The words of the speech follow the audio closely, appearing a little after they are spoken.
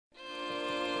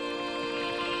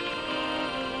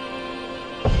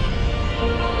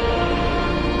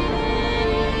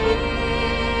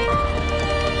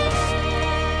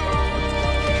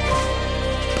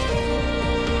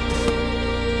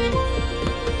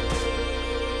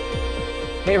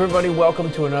Hey everybody,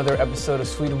 welcome to another episode of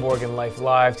Swedenborg and Life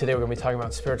Live. Today we're going to be talking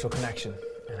about spiritual connection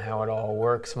and how it all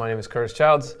works. My name is Curtis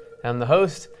Childs. I'm the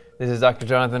host. This is Dr.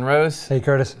 Jonathan Rose. Hey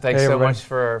Curtis. Thanks so much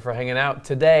for hanging out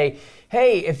today.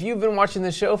 Hey, if you've been watching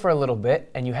this show for a little bit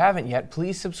and you haven't yet,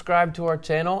 please subscribe to our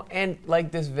channel and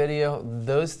like this video.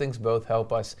 Those things both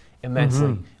help us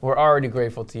immensely. We're already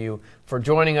grateful to you for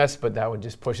joining us, but that would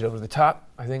just push it over the top,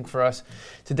 I think, for us.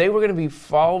 Today we're going to be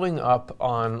following up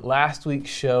on last week's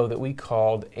show that we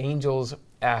called Angels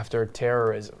After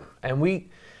Terrorism. And we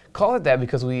call it that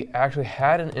because we actually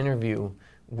had an interview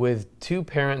with two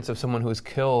parents of someone who was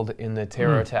killed in the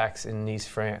terror attacks in Nice,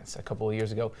 France a couple of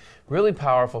years ago. Really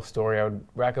powerful story. I would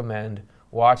recommend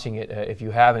watching it if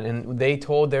you haven't. And they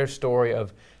told their story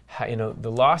of how, the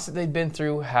loss that they'd been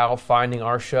through, how finding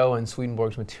our show and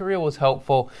Swedenborg's material was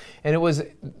helpful. And it was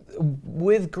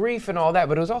with grief and all that,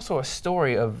 but it was also a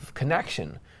story of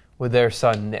connection with their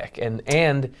son, Nick, and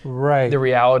the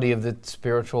reality of the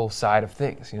spiritual side of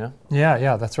things,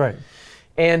 Yeah, that's right.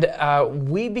 And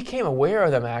we became aware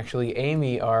of them, actually.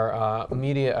 Amy,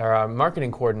 our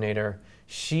marketing coordinator,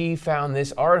 she found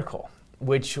this article,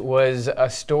 which was a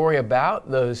story about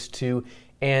those two,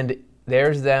 and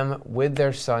there's them with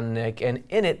their son, Nick, and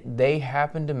in it, they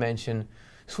happened to mention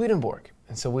Swedenborg.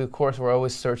 And so we, of course, were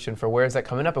always searching for where is that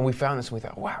coming up, and we found this, and we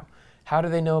thought, wow, how do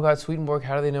they know about Swedenborg?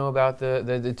 How do they know about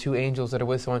the two angels that are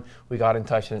with someone? We got in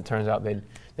touch, and it turns out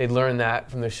they'd learned that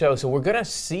from the show. So we're going to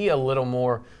see a little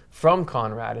more from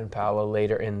Conrad and Paolo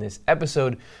later in this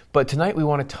episode. But tonight we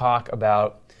want to talk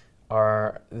about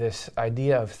this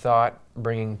idea of thought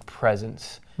bringing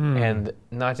presence. And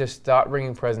not just thought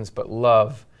bringing presence, but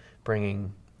love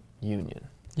bringing union.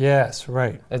 Yes,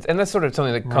 right. And that's sort of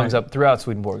something that comes up throughout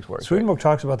Swedenborg's work. Swedenborg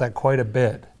talks about that quite a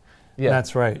bit. Yeah.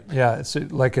 That's right. Yeah,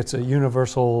 it's a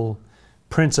universal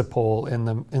principle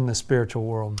in the spiritual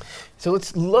world. So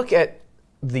let's look at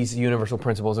these universal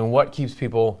principles and what keeps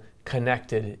people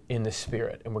connected in the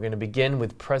spirit. And we're going to begin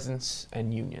with presence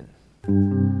and union.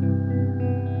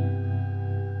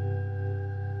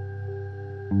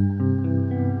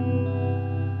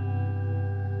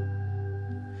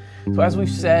 So as we've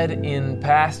said in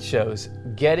past shows,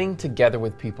 getting together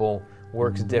with people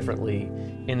works differently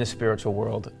in the spiritual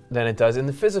world than it does in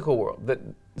the physical world. That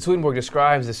Swedenborg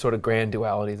describes this sort of grand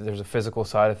duality, that there's a physical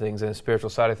side of things and a spiritual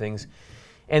side of things.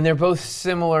 And they're both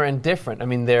similar and different. I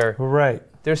mean, they're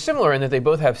similar in that they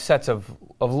both have sets of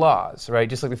laws, right?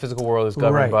 Just like the physical world is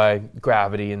governed by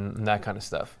gravity and that kind of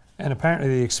stuff. And apparently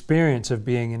the experience of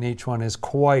being in each one is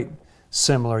quite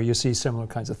similar. You see similar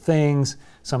kinds of things.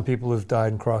 Some people who've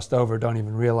died and crossed over don't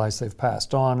even realize they've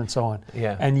passed on and so on.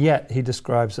 Yeah. And yet he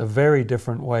describes a very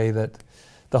different way that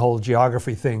the whole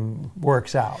geography thing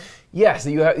works out. Yes,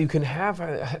 you can have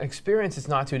an experience that's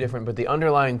not too different, but the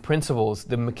underlying principles,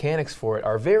 the mechanics for it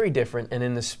are very different. And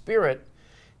in the spirit,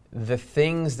 the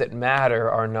things that matter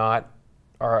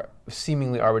are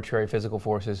seemingly arbitrary physical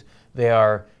forces. They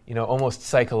are, almost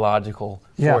psychological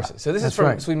forces. So this is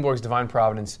from Swedenborg's Divine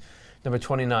Providence, number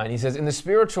 29. He says, in the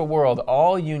spiritual world,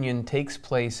 all union takes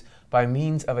place by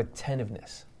means of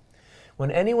attentiveness. When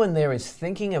anyone there is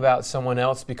thinking about someone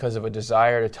else because of a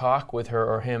desire to talk with her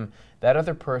or him, that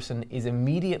other person is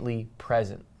immediately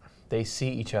present. They see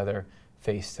each other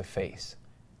face to face.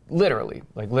 Literally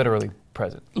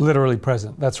present. Literally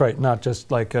present, that's right. Not just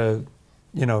like a,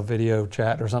 video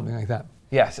chat or something like that.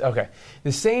 Yes, okay.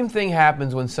 The same thing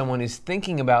happens when someone is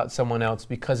thinking about someone else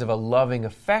because of a loving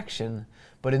affection,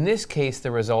 but in this case, the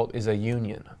result is a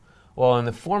union. While in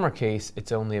the former case,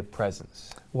 it's only a presence.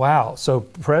 Wow, so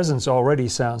presence already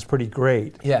sounds pretty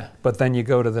great. Yeah. But then you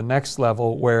go to the next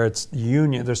level where it's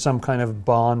union, there's some kind of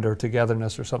bond or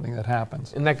togetherness or something that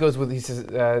happens. And that goes with, he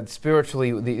says,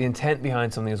 spiritually, the intent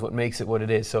behind something is what makes it what it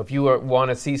is. So if you want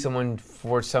to see someone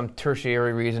for some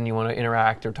tertiary reason, you want to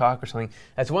interact or talk or something,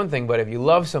 that's one thing. But if you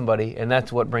love somebody and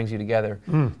that's what brings you together,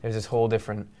 there's this whole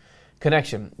different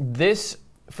connection. This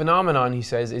phenomenon, he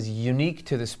says, is unique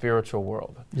to the spiritual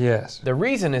world. Yes. The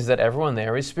reason is that everyone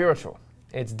there is spiritual.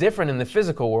 It's different in the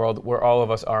physical world where all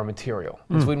of us are material.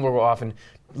 In Swedenborg will often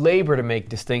labor to make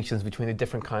distinctions between the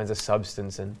different kinds of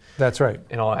substance and that's right.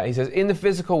 And all that. He says, in the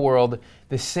physical world,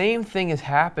 the same thing is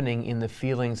happening in the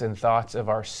feelings and thoughts of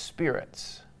our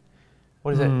spirits.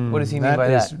 What is that? What does he mean by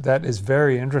that? That is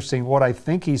very interesting. What I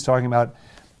think he's talking about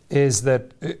is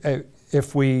that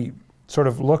if we sort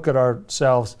of look at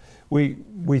ourselves, we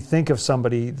think of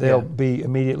somebody, they'll be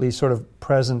immediately sort of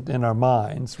present in our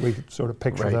minds. We sort of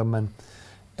picture them,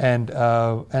 and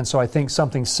so I think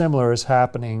something similar is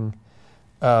happening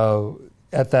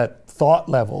at that thought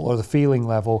level or the feeling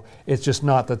level. It's just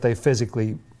not that they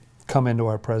physically come into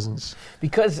our presence.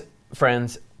 Because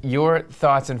friends, your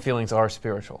thoughts and feelings are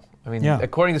spiritual. I mean,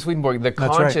 according to Swedenborg, the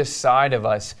conscious side of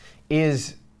us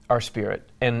is our spirit,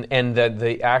 and that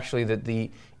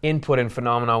the input and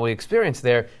phenomena we experience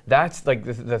there, that's like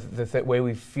the way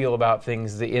we feel about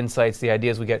things, the insights, the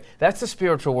ideas we get. That's the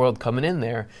spiritual world coming in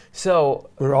there.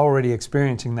 So we're already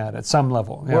experiencing that at some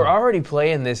level. We're already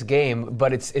playing this game,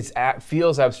 but it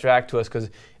feels abstract to us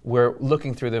because we're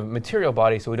looking through the material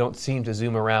body, so we don't seem to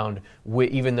zoom around,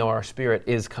 even though our spirit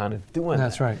is kind of doing that.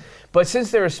 That's right. But since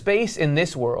there is space in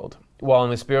this world, while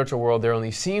in the spiritual world there only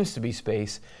seems to be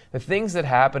space, the things that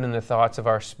happen in the thoughts of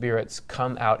our spirits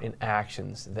come out in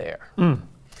actions there.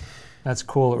 That's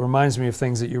cool. It reminds me of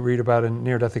things that you read about in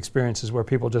near-death experiences where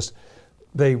people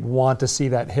they want to see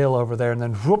that hill over there, and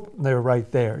then whoop, they're right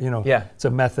there. It's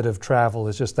a method of travel.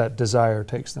 It's just that desire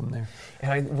takes them there.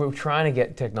 And we're trying to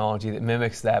get technology that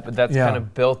mimics that, but that's kind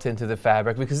of built into the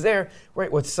fabric because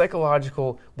what's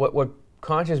psychological, what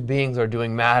conscious beings are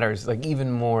doing matters like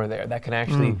even more there. That can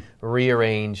actually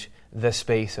rearrange the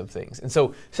space of things. And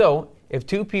so if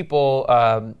two people,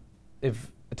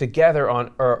 if together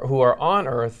who are on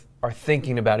Earth are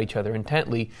thinking about each other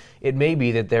intently, it may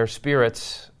be that their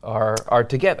spirits are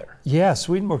together. Yeah,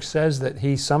 Swedenborg says that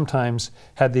he sometimes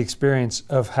had the experience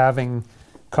of having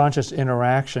conscious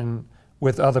interaction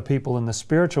with other people in the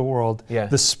spiritual world,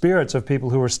 the spirits of people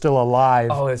who are still alive.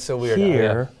 Oh, it's so weird.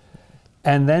 Here,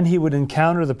 and then he would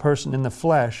encounter the person in the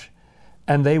flesh,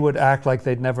 and they would act like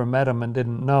they'd never met him and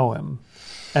didn't know him.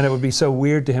 And it would be so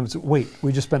weird to him. So, wait,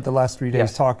 we just spent the last 3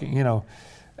 days talking,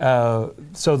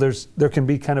 So there can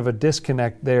be kind of a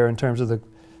disconnect there in terms of the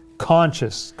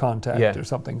conscious contact or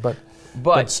something.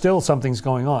 But still something's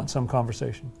going on, some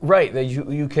conversation. Right, that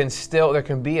you can still, there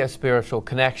can be a spiritual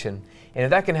connection. And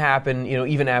if that can happen,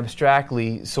 even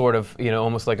abstractly, sort of,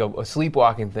 almost like a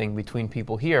sleepwalking thing between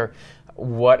people here,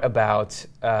 what about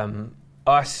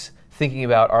us thinking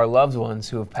about our loved ones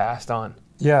who have passed on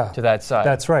to that side?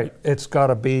 That's right. It's got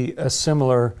to be a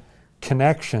similar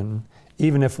connection,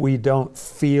 even if we don't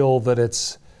feel that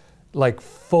it's like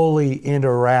fully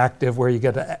interactive where you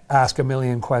get to ask a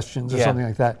million questions or something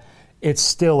like that. It's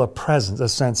still a presence, a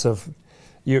sense of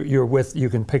you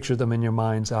can picture them in your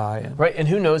mind's eye. Right, and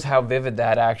who knows how vivid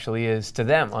that actually is to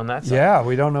them on that side. Yeah,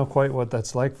 we don't know quite what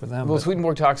that's like for them. Well,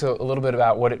 Swedenborg talks a little bit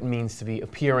about what it means to be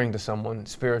appearing to someone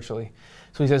spiritually.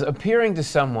 So he says, appearing to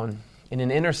someone in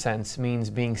an inner sense means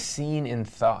being seen in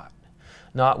thought,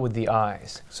 not with the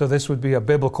eyes. So this would be a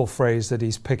biblical phrase that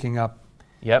he's picking up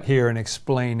here and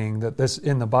explaining that this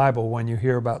in the Bible, when you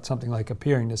hear about something like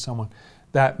appearing to someone,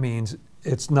 that means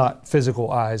it's not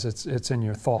physical eyes, it's in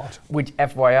your thought. Which,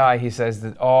 FYI, he says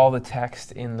that all the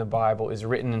text in the Bible is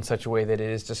written in such a way that it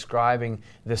is describing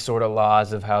the sort of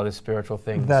laws of how the spiritual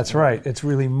things... That's right. It's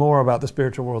really more about the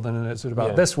spiritual world than it is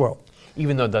about this world.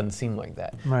 Even though it doesn't seem like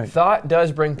that. Right. Thought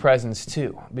does bring presence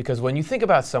too, because when you think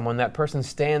about someone, that person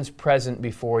stands present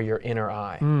before your inner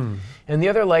eye. In the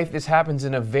other life, this happens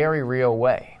in a very real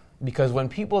way, because when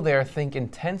people there think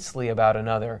intensely about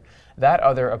another, that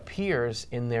other appears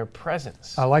in their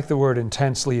presence. I like the word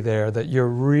intensely there, that you're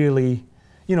really,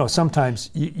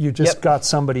 sometimes you just got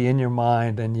somebody in your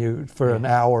mind and for an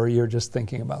hour, you're just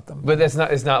thinking about them. But it's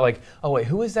not like, oh wait,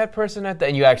 who is that person at that?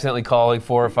 And you accidentally call like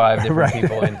 4 or 5 different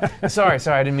people. And sorry,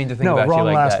 I didn't mean to think about you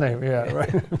like that. No, wrong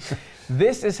last name, right.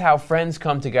 This is how friends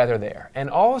come together there, and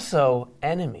also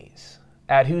enemies,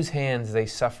 at whose hands they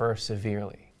suffer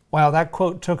severely. Wow, that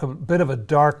quote took a bit of a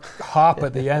dark hop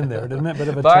at the end there, didn't it? Bit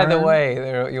of a By turn. the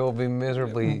way, you'll be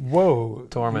miserably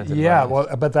tormented. Yeah,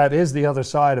 but that is the other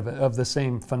side of the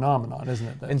same phenomenon, isn't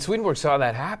it? And Swedenborg saw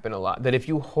that happen a lot, that if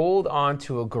you hold on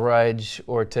to a grudge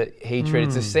or to hatred,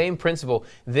 it's the same principle.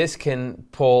 This can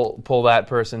pull that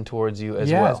person towards you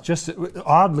as well. Yeah, it's just,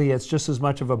 oddly, it's just as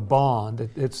much of a bond.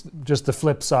 It's just the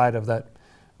flip side of that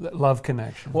love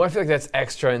connection. Well, I feel like that's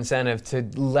extra incentive to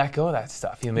let go of that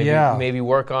stuff. Maybe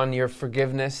work on your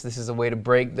forgiveness. This is a way to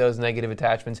break those negative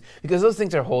attachments, because those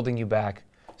things are holding you back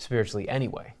spiritually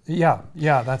anyway. Yeah,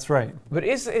 that's right. But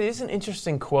it is an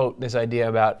interesting quote, this idea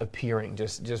about appearing,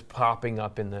 just popping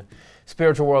up in the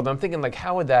spiritual world. I'm thinking, like,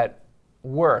 how would that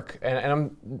work? And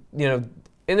I'm,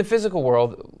 in the physical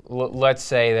world, let's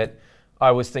say that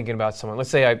I was thinking about someone. Let's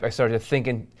say I started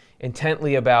thinking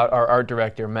intently about our art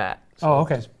director, Matt. So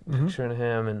okay. Just picturing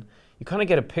him, and you kind of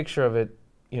get a picture of it,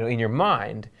 in your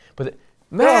mind. But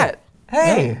Matt,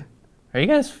 hey, are you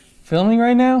guys filming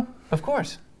right now? Of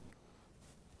course.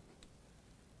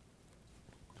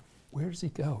 Where does he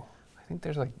go? I think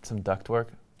there's like some ductwork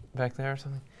back there or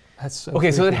something. That's so okay.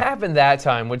 freaky. So it happened that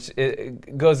time, which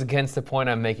goes against the point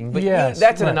I'm making. But yes,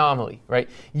 that's an anomaly, right?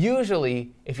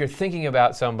 Usually, if you're thinking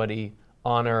about somebody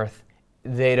on Earth,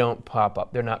 they don't pop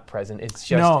up. They're not present. It's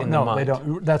just in the mind. No, they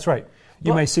don't. That's right.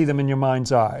 You may see them in your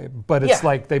mind's eye, but it's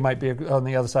like they might be on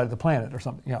the other side of the planet or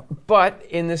something. Yeah. But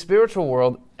in the spiritual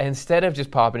world, instead of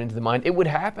just popping into the mind, it would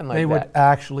happen like that. They would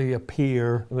actually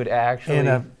appear in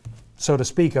a, so to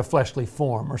speak, a fleshly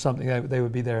form or something. They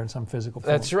would be there in some physical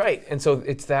form. That's right. And so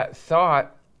it's that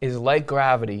thought is like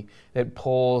gravity that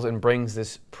pulls and brings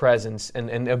this presence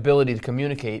and ability to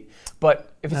communicate.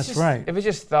 But if it's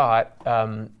just thought,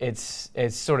 it's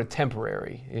sort of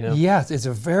temporary, you know? Yes, it's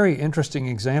a very interesting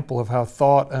example of how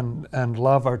thought and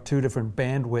love are two different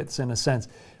bandwidths in a sense.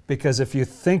 Because if you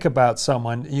think about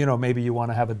someone, you know, maybe you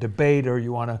want to have a debate or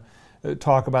you want to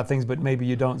talk about things, but maybe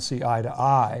you don't see eye to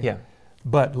eye. Yeah.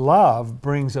 But love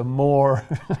brings a more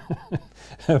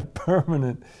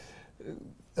permanent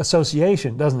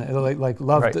association, doesn't it? Like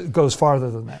love goes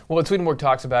farther than that. Well, Swedenborg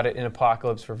talks about it in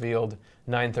Apocalypse Revealed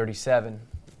 9:37.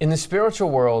 In the spiritual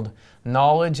world,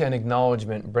 knowledge and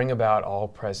acknowledgement bring about all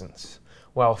presence,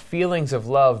 while feelings of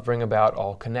love bring about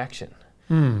all connection.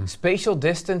 Spatial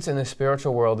distance in the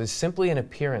spiritual world is simply an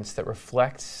appearance that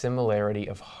reflects similarity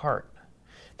of heart.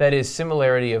 That is,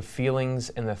 similarity of feelings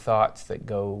and the thoughts that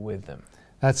go with them.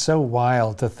 That's so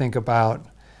wild to think about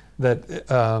that.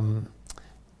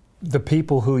 The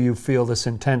people who you feel this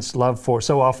intense love for,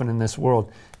 so often in this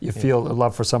world, you feel a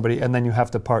love for somebody and then you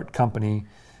have to part company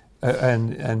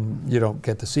and you don't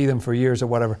get to see them for years or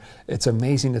whatever. It's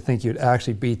amazing to think you'd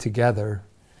actually be together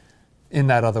in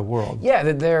that other world. Yeah,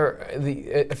 that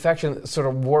the affection sort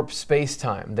of warps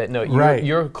space-time. That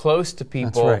you're close to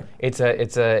people. That's right.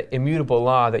 It's a immutable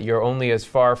law that you're only as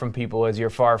far from people as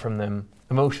you're far from them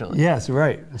emotionally. Yes,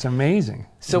 right. It's amazing.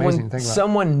 So when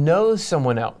someone knows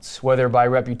someone else, whether by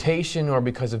reputation or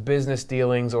because of business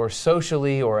dealings or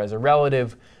socially or as a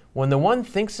relative, when the one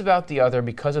thinks about the other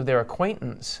because of their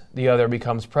acquaintance, the other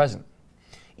becomes present,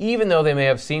 even though they may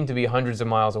have seemed to be hundreds of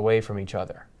miles away from each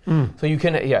other. So you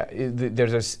can,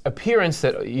 there's this appearance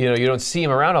that you don't see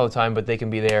them around all the time, but they can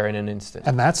be there in an instant.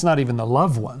 And that's not even the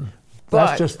love one.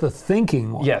 That's just the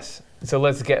thinking one. Yes. So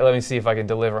let me see if I can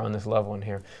deliver on this love one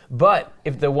here. But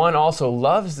if the one also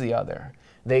loves the other,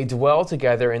 they dwell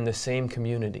together in the same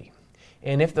community.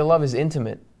 And if the love is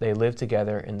intimate, they live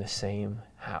together in the same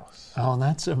house. Oh,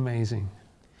 that's amazing.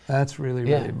 That's really,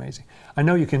 really amazing. I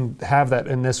know you can have that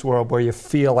in this world where you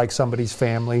feel like somebody's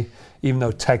family, even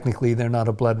though technically they're not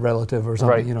a blood relative or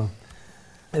something, you know.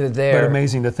 But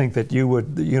amazing to think that you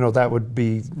would, that would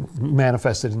be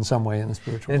manifested in some way in the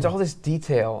spiritual world. And it's all this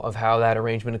detail of how that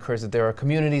arrangement occurs, that there are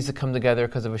communities that come together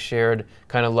because of a shared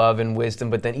kind of love and wisdom,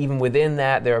 but then even within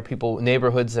that, there are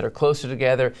neighborhoods that are closer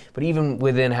together, but even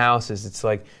within houses, it's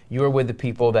like you're with the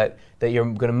people that you're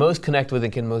going to most connect with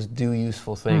and can most do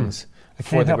useful things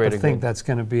for the greater good. I can't help but think that's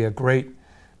going to be a great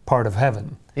part of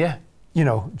heaven. Yeah.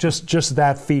 Just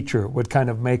that feature would kind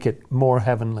of make it more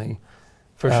heavenly.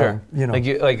 For sure. Like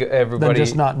everybody. Than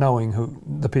just not knowing who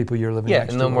the people you're living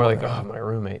next to. Yeah, and no more like, my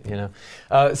roommate,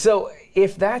 So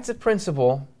if that's a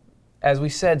principle, as we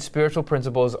said, spiritual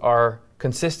principles are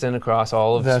consistent across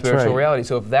all of spiritual reality.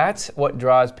 So if that's what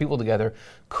draws people together,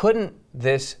 couldn't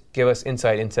this give us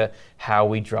insight into how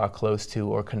we draw close to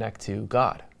or connect to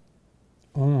God?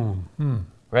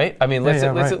 Right? I mean, let's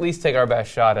at least take our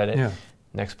best shot at it. Yeah.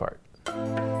 Next part.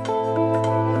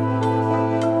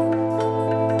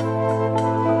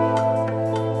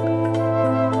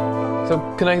 So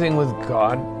connecting with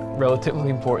God, relatively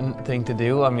important thing to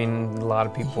do. I mean, a lot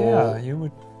of people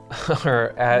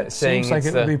are saying seems like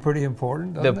it would be pretty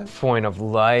important, doesn't it? Point of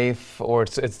life, or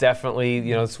it's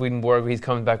definitely, Swedenborg, he's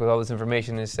coming back with all this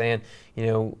information and is saying,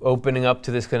 opening up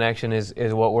to this connection is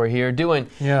what we're here doing.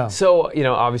 Yeah. So,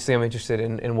 obviously I'm interested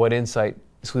in what insight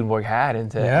Swedenborg had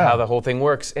into how the whole thing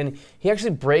works. And he actually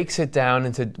breaks it down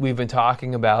into, we've been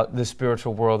talking about the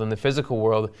spiritual world and the physical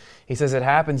world. He says it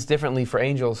happens differently for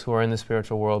angels who are in the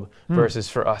spiritual world versus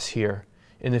for us here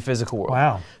in the physical world.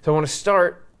 Wow. So I want to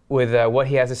start with what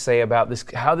he has to say about this,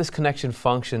 how this connection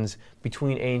functions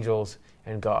between angels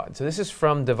and God. So this is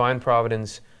from Divine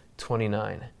Providence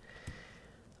 29.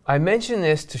 I mention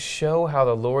this to show how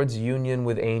the Lord's union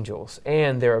with angels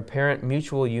and their apparent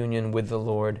mutual union with the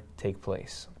Lord take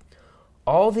place.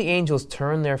 All the angels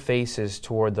turn their faces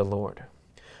toward the Lord.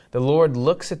 The Lord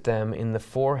looks at them in the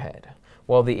forehead,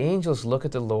 while the angels look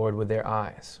at the Lord with their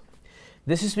eyes.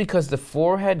 This is because the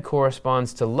forehead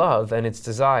corresponds to love and its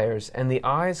desires, and the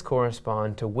eyes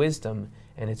correspond to wisdom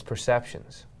and its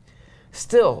perceptions.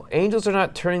 Still, angels are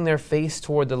not turning their face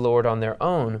toward the Lord on their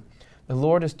own. The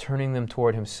Lord is turning them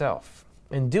toward himself,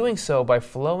 and doing so by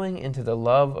flowing into the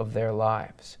love of their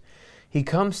lives. He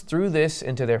comes through this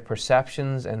into their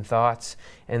perceptions and thoughts,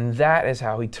 and that is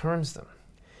how he turns them.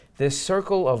 This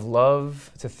circle of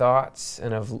love to thoughts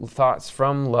and of thoughts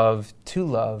from love to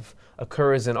love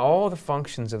occurs in all the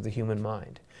functions of the human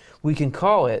mind. We can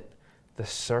call it the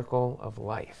circle of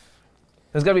life.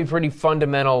 There's got to be a pretty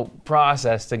fundamental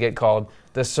process to get called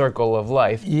the circle of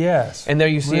life. Yes. And there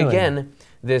you see really. again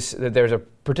that there's a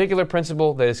particular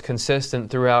principle that is consistent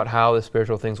throughout how the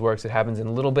spiritual things works. It happens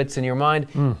in little bits in your mind,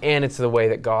 and it's the way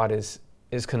that God is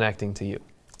connecting to you.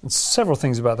 Several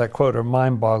things about that quote are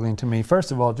mind-boggling to me.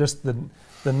 First of all, just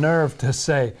the nerve to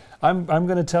say, I'm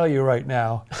going to tell you right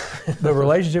now, the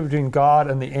relationship between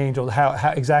God and the angel,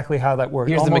 how exactly how that works.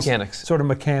 Here's Almost the mechanics. Sort of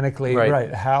mechanically,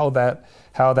 right, how that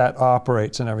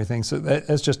operates and everything. So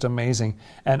that's just amazing.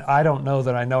 And I don't know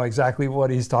that I know exactly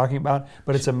what he's talking about,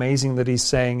 but it's amazing that he's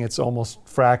saying it's almost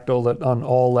fractal, that on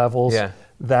all levels. Yeah.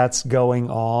 That's going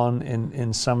on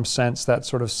in some sense, that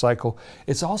sort of cycle.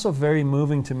 It's also very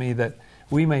moving to me that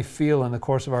we may feel in the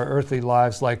course of our earthly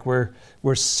lives like we're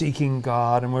seeking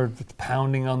God and we're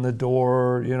pounding on the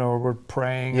door, we're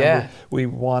praying, and we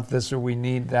want this or we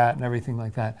need that and everything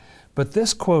like that. But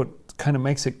this quote kind of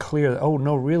makes it clear that, oh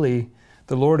no, really,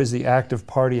 the Lord is the active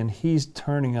party and He's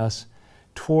turning us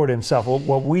toward Himself.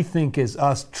 What we think is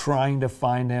us trying to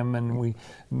find Him and we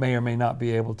may or may not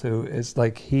be able to, it's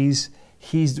like He's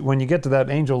when you get to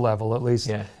that angel level, at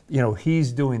least,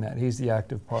 He's doing that. He's the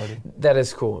active party. That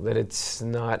is cool. That it's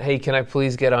not, hey, can I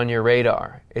please get on your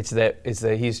radar? It's that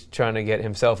He's trying to get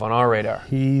Himself on our radar.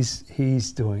 He's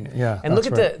doing it. Yeah. And look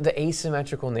at the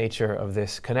asymmetrical nature of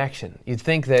this connection. You'd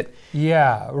think that.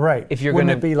 Yeah. Right. If you're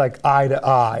Wouldn't it be like eye to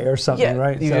eye or something?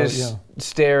 Right. You just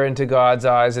stare into God's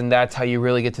eyes, and that's how you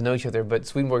really get to know each other. But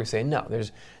Swedenborg is saying no.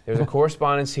 There's a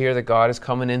correspondence here that God is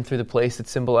coming in through the place that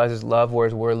symbolizes love,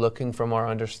 whereas we're looking from our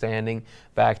understanding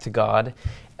back to God.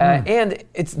 And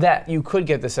it's that you could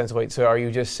get the sense, wait, so are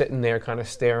you just sitting there kind of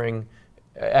staring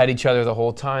at each other the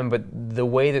whole time? But the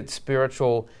way that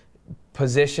spiritual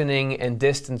positioning and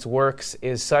distance works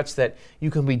is such that you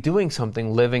can be doing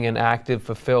something, living an active,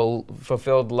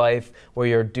 fulfilled life where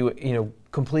you're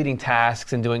completing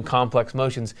tasks and doing complex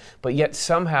motions, but yet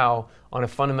somehow on a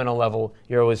fundamental level,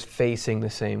 you're always facing the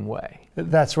same way.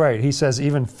 That's right. He says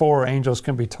even four angels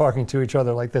can be talking to each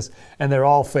other like this, and they're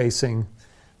all facing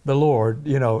the Lord.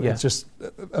 It's just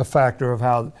a factor of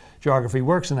how geography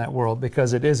works in that world,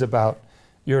 because it is about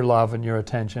your love and your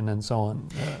attention and so on.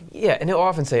 Yeah, and he'll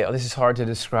often say, this is hard to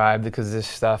describe because this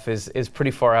stuff is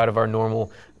pretty far out of our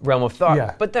normal realm of thought.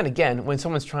 Yeah. But then again, when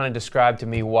someone's trying to describe to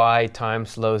me why time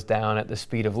slows down at the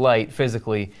speed of light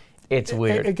physically, it's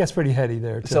weird. It gets pretty heady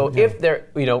there, too. So if there,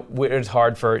 it's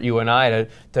hard for you and I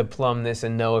to plumb this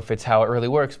and know if it's how it really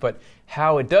works, but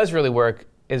how it does really work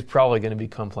is probably going to be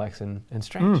complex and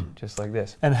strange, just like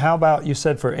this. And how about, you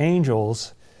said for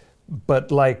angels,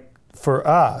 but like for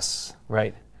us,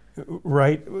 right?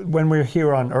 When we're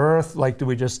here on Earth, like, do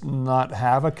we just not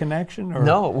have a connection? Or?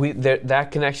 No,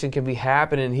 that connection can be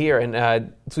happening here.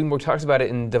 And Swedenborg talks about it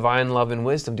in Divine Love and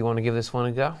Wisdom. Do you want to give this one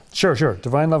a go? Sure.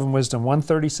 Divine Love and Wisdom,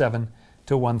 137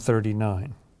 to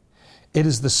 139. It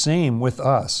is the same with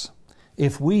us.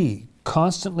 If we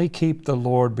constantly keep the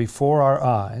Lord before our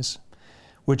eyes,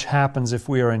 which happens if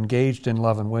we are engaged in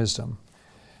love and wisdom,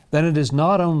 then it is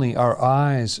not only our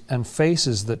eyes and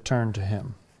faces that turn to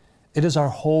Him, it is our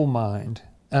whole mind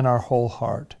and our whole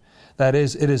heart. That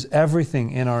is, it is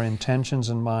everything in our intentions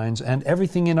and minds and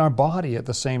everything in our body at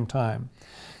the same time.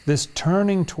 This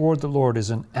turning toward the Lord is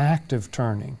an active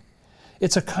turning.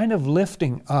 It's a kind of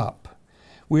lifting up.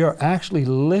 We are actually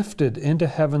lifted into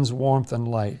heaven's warmth and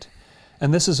light,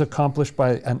 and this is accomplished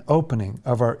by an opening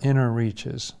of our inner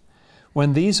reaches.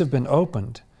 When these have been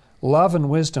opened, love and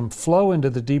wisdom flow into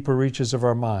the deeper reaches of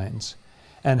our minds,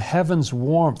 and heaven's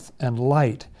warmth and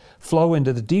light flow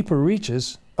into the deeper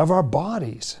reaches of our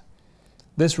bodies.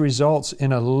 This results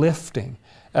in a lifting,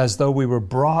 as though we were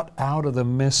brought out of the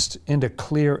mist into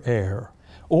clear air,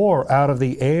 or out of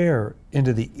the air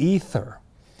into the ether.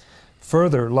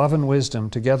 Further, love and wisdom,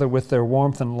 together with their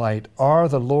warmth and light, are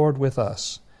the Lord with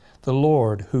us, the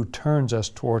Lord who turns us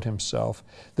toward Himself.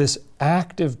 This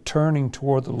active turning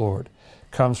toward the Lord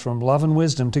comes from love and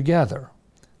wisdom together,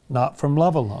 not from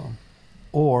love alone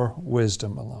or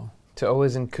wisdom alone. So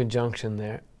always in conjunction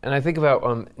there. And I think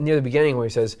about near the beginning where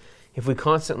he says, if we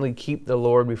constantly keep the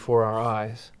Lord before our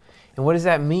eyes. And what does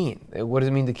that mean? What does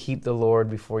it mean to keep the Lord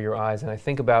before your eyes? And I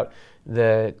think about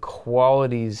the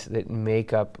qualities that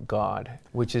make up God,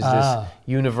 which is this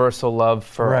universal love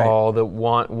for all, the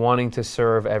wanting to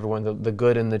serve everyone, the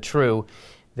good and the true,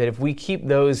 that if we keep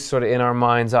those sort of in our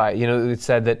mind's eye, it's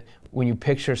said that when you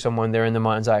picture someone there in the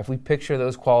mind's eye, if we picture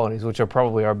those qualities, which are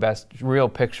probably our best real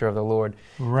picture of the Lord,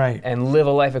 right, and live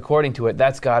a life according to it,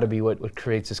 that's got to be what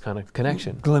creates this kind of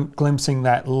connection. Glimpsing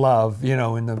that love,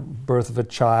 in the birth of a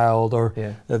child, or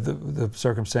the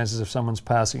circumstances of someone's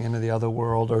passing into the other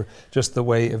world, or just the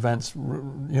way events,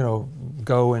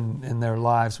 go in their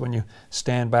lives. When you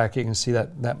stand back, you can see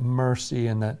that mercy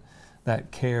and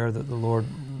that care that the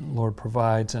Lord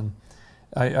provides. And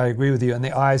I agree with you. And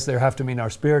the eyes there have to mean our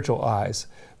spiritual eyes,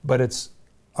 but it's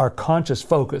our conscious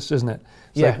focus, isn't it?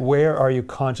 It's like, where are you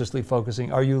consciously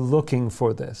focusing? Are you looking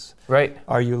for this? Right.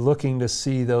 Are you looking to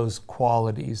see those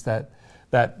qualities, that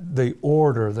the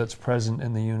order that's present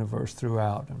in the universe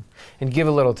throughout? And give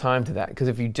a little time to that, because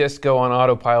if you just go on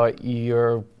autopilot,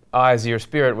 your eyes, your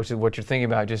spirit, which is what you're thinking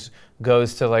about, just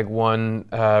goes to like one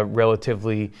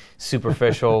relatively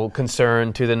superficial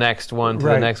concern to the next one, to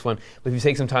the next one. But if you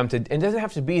take some time and it doesn't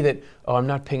have to be that, I'm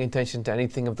not paying attention to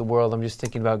anything of the world, I'm just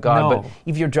thinking about God. No. But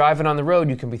if you're driving on the road,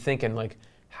 you can be thinking like,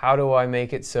 how do I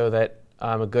make it so that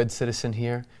I'm a good citizen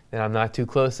here, that I'm not too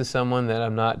close to someone, that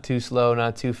I'm not too slow,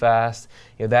 not too fast.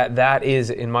 That is,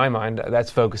 in my mind,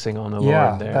 that's focusing on the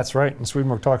Lord there. Yeah, that's right. And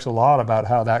Swedenborg talks a lot about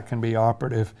how that can be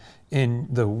operative in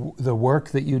the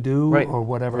work that you do, or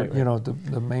whatever,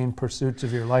 the main pursuits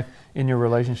of your life, in your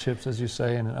relationships, as you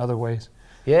say, and in other ways.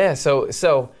 Yeah,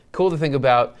 so cool to think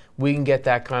about. We can get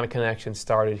that kind of connection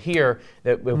started here,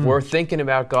 that if we're thinking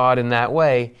about God in that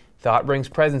way, thought brings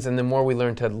presence, and the more we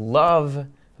learn to love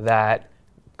that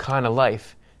kind of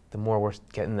life, the more we're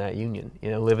getting that union,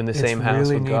 live in the same house with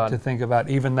God. It's really neat to think about,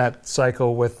 even that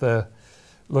cycle with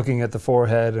looking at the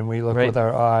forehead, and we look with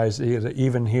our eyes,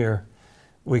 even here,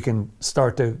 we can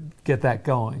start to get that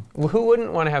going. Well, who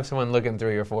wouldn't want to have someone looking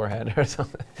through your forehead or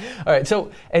something? All right,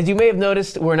 so as you may have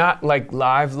noticed, we're not like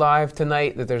live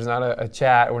tonight, that there's not a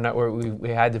chat. We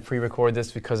had to pre-record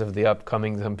this because of the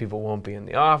upcoming, some people won't be in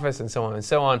the office and so on and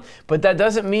so on. But that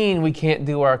doesn't mean we can't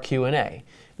do our Q&A,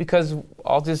 because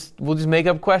we'll just make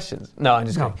up questions. No, I'm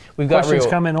just kidding. We've got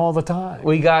questions come in all the time.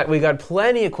 We got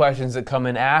plenty of questions that come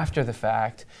in after the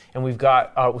fact, and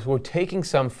we're taking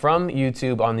some from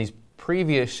YouTube on these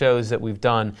previous shows that we've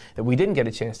done that we didn't get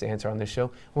a chance to answer on this show.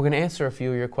 We're going to answer a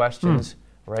few of your questions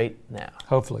right now.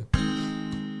 Hopefully.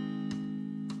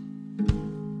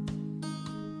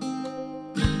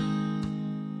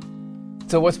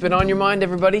 So what's been on your mind,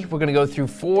 everybody? We're going to go through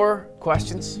 4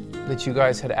 questions that you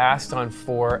guys had asked on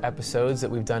 4 episodes that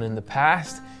we've done in the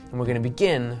past, and we're going to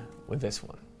begin with this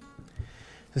one.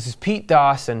 This is Pete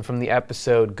Dawson from the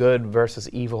episode Good versus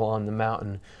Evil on the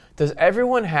Mountain. Does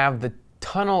everyone have the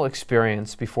tunnel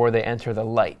experience before they enter the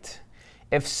light?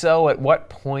 If so, at what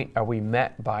point are we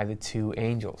met by the 2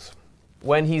 angels?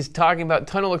 When he's talking about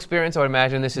tunnel experience, I would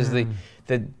imagine this is the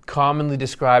commonly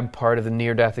described part of the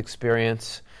near-death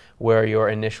experience, where you're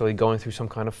initially going through some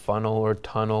kind of funnel or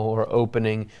tunnel or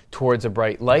opening towards a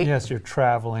bright light. Yes, you're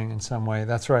traveling in some way.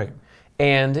 That's right.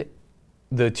 And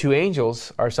the 2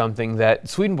 angels are something that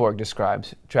Swedenborg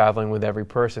describes, traveling with every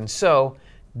person. So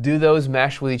do those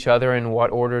mesh with each other, and what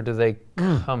order do they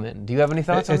come in? Do you have any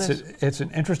thoughts on this? It's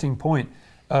an interesting point.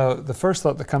 The first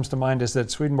thought that comes to mind is that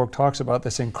Swedenborg talks about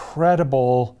this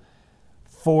incredible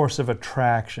force of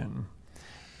attraction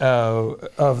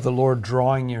of the Lord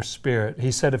drawing your spirit.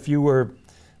 He said if you were,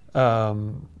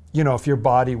 if your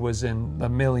body was in a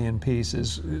million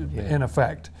pieces, in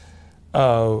effect,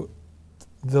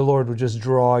 the Lord would just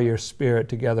draw your spirit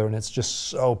together, and it's just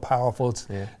so powerful.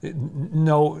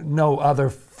 No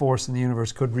other force in the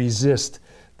universe could resist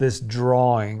this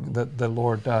drawing that the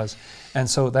Lord does. And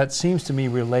so that seems to me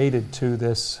related to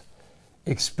this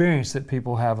experience that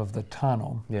people have of the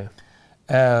tunnel. Yeah.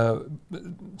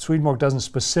 Swedenborg doesn't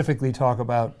specifically talk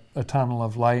about a tunnel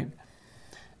of light.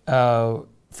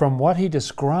 From what he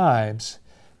describes,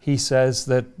 he says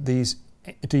that these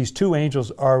 2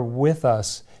 angels are with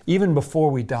us even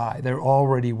before we die. They're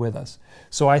already with us.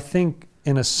 So I think,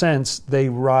 in a sense, they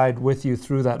ride with you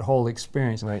through that whole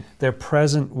experience. Right. They're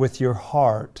present with your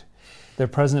heart. They're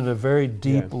present at a very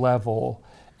deep level,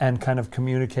 and kind of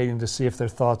communicating to see if their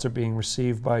thoughts are being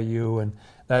received by you, and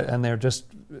they're just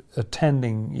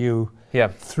attending you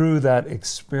through that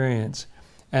experience.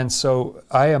 And so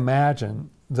I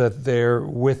imagine that they're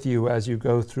with you as you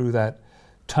go through that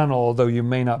tunnel, although you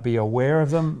may not be aware of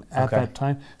them at that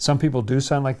time. Some people do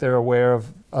sound like they're aware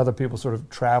of other people sort of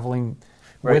traveling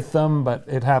with them, but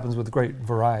it happens with great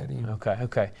variety.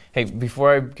 Okay. Hey,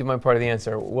 before I give my part of the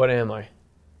answer, what am I?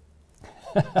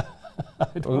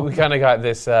 We kind of got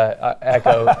this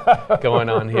echo going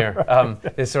on here.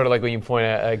 It's sort of like when you point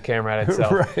a camera at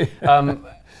itself. Right.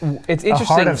 It's interesting. A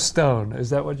heart of stone. Is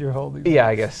that what you're holding? Yeah,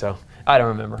 I guess so. I don't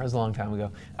remember. It was a long time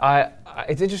ago.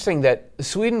 It's interesting that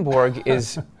Swedenborg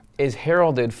is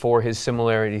heralded for his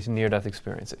similarities in near-death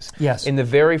experiences. Yes. In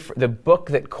the book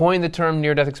that coined the term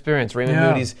near-death experience, Raymond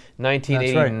Moody's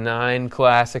 1989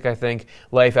 classic, I think,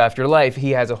 Life After Life, he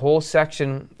has a whole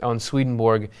section on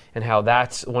Swedenborg and how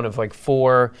that's one of like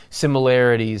 4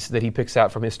 similarities that he picks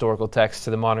out from historical texts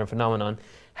to the modern phenomenon.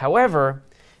 However,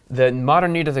 the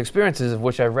modern near-death experiences, of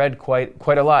which I read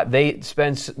quite a lot, they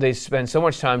spend so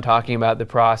much time talking about the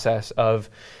process of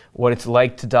what it's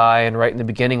like to die, and right in the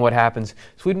beginning what happens.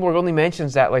 Swedenborg only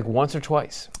mentions that like once or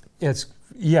twice.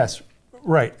 Yes,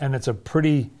 right, and it's a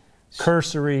pretty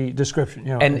cursory description.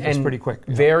 It's pretty quick.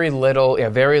 Very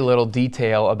little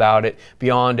detail about it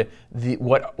beyond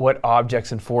what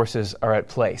objects and forces are at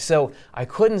play. So I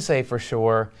couldn't say for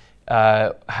sure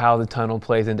how the tunnel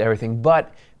plays into everything,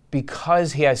 but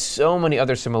because he has so many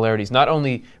other similarities, not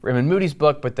only Raymond Moody's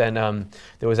book, but then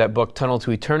there was that book Tunnel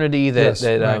to Eternity that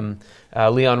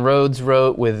Leon Rhodes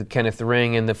wrote with Kenneth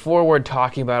Ring in the foreword,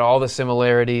 talking about all the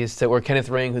similarities that were Kenneth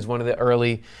Ring, who's one of the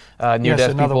early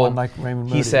near-death another people. One like Raymond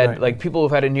Moody, he said, right. like, people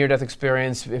who've had a near-death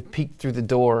experience peeked through the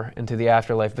door into the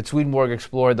afterlife, but Swedenborg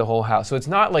explored the whole house. So it's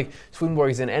not like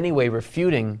Swedenborg is in any way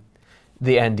refuting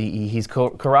the NDE. He's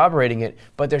corroborating it,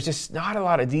 but there's just not a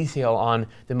lot of detail on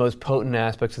the most potent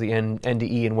aspects of the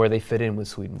NDE and where they fit in with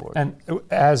Swedenborg. And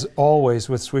as always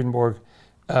with Swedenborg,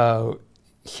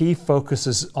 he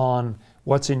focuses on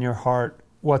what's in your heart,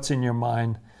 what's in your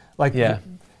mind. Like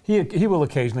he will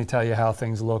occasionally tell you how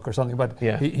things look or something, but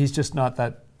he's just not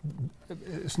that.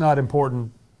 It's not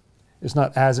important. It's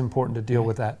not as important to deal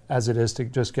with that as it is to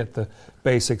just get the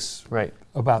basics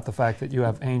about the fact that you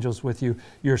have angels with you,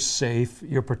 you're safe,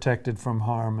 you're protected from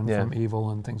harm and from evil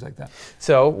and things like that.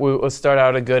 So we'll start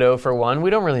out a good 0 for 1.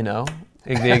 We don't really know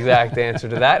the exact answer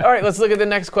to that. All right, let's look at the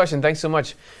next question. Thanks so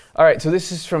much. All right, so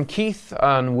this is from Keith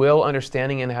on will,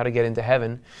 understanding, and how to get into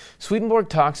heaven. Swedenborg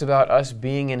talks about us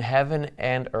being in heaven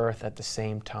and earth at the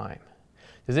same time.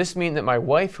 Does this mean that my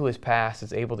wife who has passed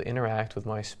is able to interact with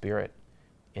my spirit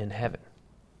in heaven?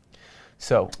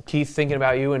 So, Keith, thinking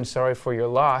about you and sorry for your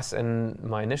loss, and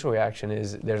my initial reaction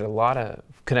is there's a lot of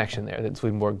connection there that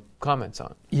Swedenborg comments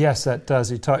on. Yes, that does.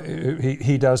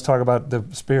 He does talk about the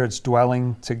spirits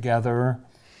dwelling together.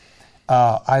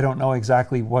 I don't know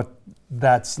exactly what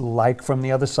that's like from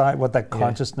the other side, what that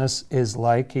consciousness is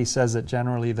like. He says that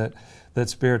generally that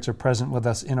spirits are present with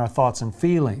us in our thoughts and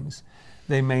feelings.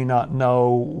 They may not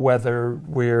know whether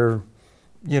we're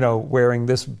wearing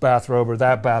this bathrobe or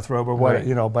that bathrobe or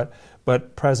what,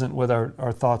 but present with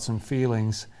our thoughts and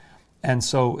feelings. And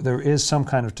so there is some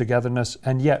kind of togetherness,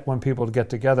 and yet when people get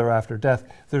together after death,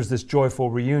 there's this joyful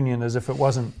reunion as if it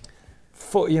wasn't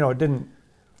full,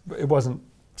 it wasn't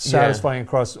satisfying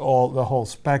across the whole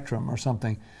spectrum or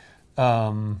something.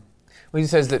 Well, he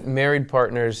says that married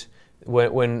partners,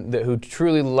 who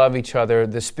truly love each other,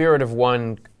 the spirit of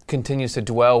one continues to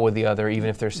dwell with the other even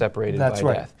if they're separated by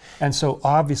death. And so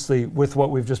obviously with what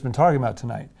we've just been talking about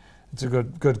tonight, it's a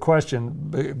good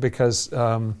question because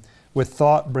with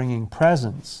thought bringing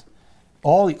presence,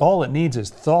 all it needs is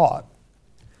thought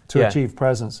to achieve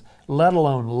presence, let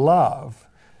alone love.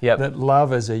 That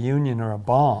love is a union or a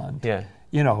bond.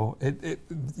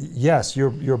 Yes,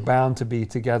 you're bound to be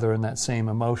together in that same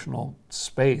emotional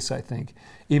space, I think,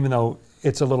 even though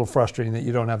it's a little frustrating that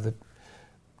you don't have the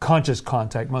conscious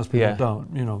contact. Most people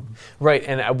don't, Right,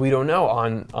 and we don't know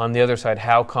on the other side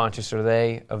how conscious are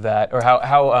they of that, or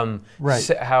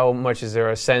how much is there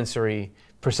a sensory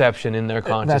perception in their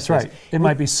consciousness. That's right. It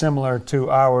might be similar to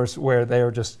ours, where they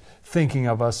are just thinking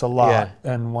of us a lot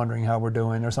and wondering how we're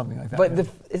doing or something like that. But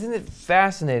isn't it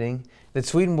fascinating that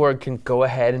Swedenborg can go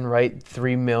ahead and write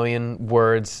 3 million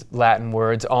words, Latin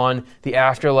words, on the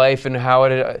afterlife and how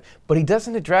it... But he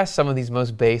doesn't address some of these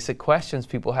most basic questions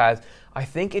people have. I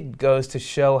think it goes to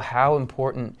show how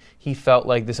important he felt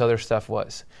like this other stuff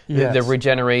was. Yes. The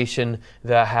regeneration,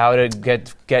 the how to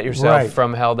get yourself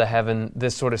from hell to heaven,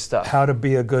 this sort of stuff. How to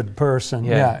be a good person.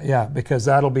 Because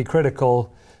that'll be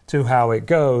critical to how it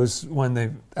goes when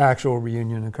the actual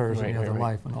reunion occurs in the other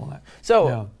life and all that.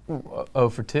 So, 0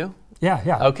 for 2? Yeah.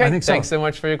 Okay, I think thanks so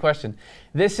much for your question.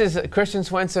 This is Christian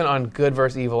Swenson on Good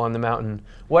vs. Evil on the Mountain.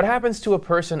 What happens to a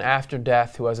person after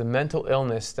death who has a mental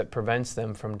illness that prevents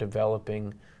them from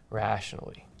developing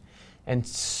rationally? And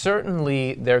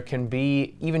certainly there can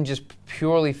be even just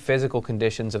purely physical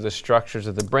conditions of the structures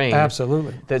of the brain.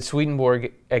 Absolutely. That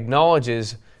Swedenborg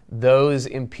acknowledges those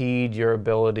impede your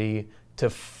ability to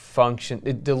function.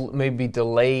 It maybe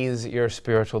delays your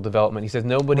spiritual development. He says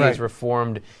nobody is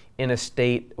reformed in a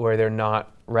state where they're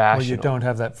not rational. Well, you don't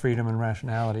have that freedom and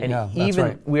rationality. And that's even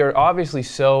right. we are obviously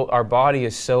our body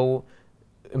is so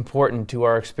important to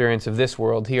our experience of this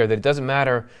world here, that it doesn't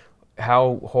matter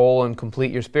how whole and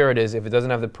complete your spirit is, if it doesn't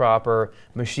have the proper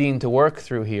machine to work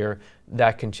through here,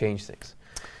 that can change things.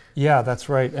 Yeah, that's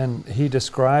right. And he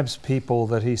describes people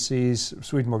that he sees,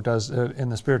 Swedenborg does, in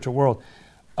the spiritual world,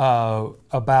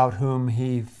 about whom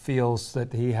he feels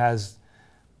that he has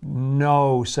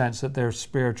no sense that they're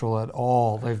spiritual at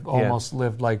all. They've almost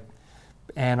lived like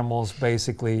animals,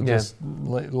 basically, just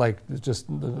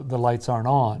the lights aren't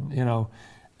on, you know.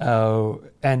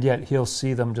 And yet he'll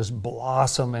see them just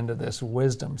blossom into this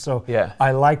wisdom. So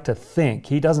I like to think,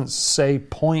 he doesn't say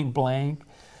point blank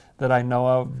that I know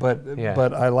of,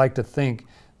 but I like to think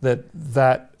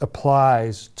that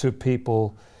applies to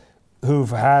people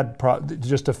who've had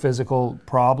just a physical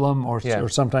problem, or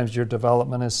sometimes your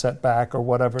development is set back, or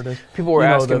whatever it is. People were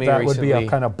asking me that recently, would be a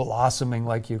kind of blossoming,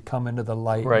 like you come into the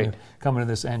light, and you come into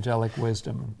this angelic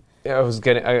wisdom. I was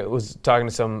talking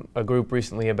to a group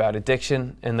recently about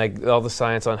addiction, and like all the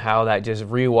science on how that just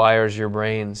rewires your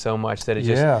brain so much that it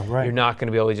just you're not going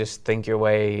to be able to just think your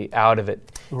way out of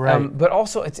it. Right. But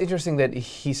also, it's interesting that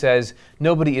he says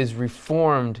nobody is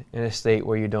reformed in a state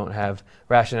where you don't have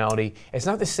rationality. It's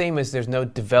not the same as there's no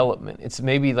development. It's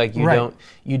maybe like you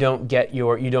don't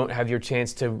have your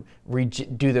chance to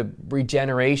do the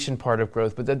regeneration part of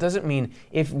growth. But that doesn't mean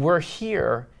if we're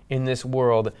here in this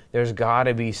world, there's got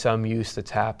to be some use that's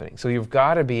happening. So you've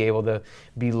got to be able to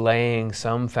be laying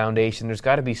some foundation. There's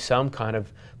got to be some kind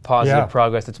of positive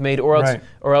progress that's made, or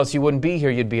else you wouldn't be here.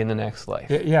 You'd be in the next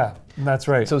life. Yeah, that's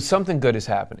right. So something good is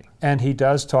happening. And he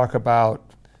does talk about,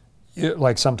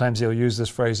 like sometimes he'll use this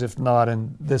phrase, if not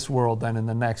in this world, then in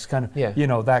the next, kind of,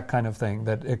 that kind of thing,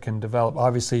 that it can develop.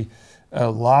 Obviously,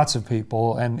 lots of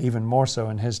people, and even more so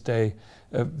in his day,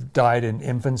 died in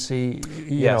infancy,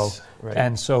 you know,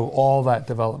 and so all that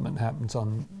development happens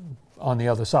on the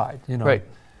other side, you know. Right.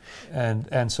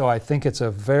 And so I think it's a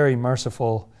very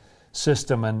merciful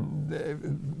system,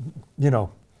 and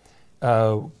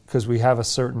because we have a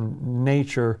certain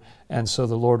nature, and so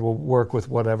the Lord will work with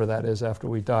whatever that is after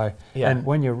we die. Yeah. And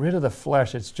when you're rid of the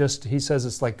flesh, it's just, he says,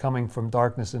 it's like coming from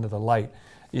darkness into the light.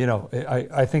 You know,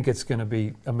 I think it's going to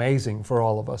be amazing for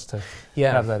all of us to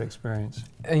have that experience.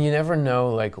 And you never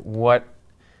know, like, what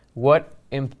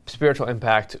spiritual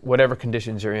impact whatever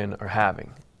conditions you're in are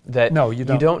having. That you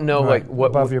don't know, like, what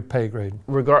above your pay grade.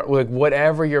 Like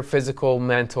whatever your physical,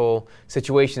 mental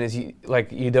situation is,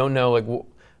 you don't know, like.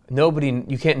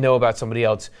 You can't know about somebody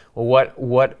else. Well,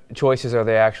 what choices are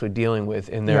they actually dealing with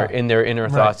in their inner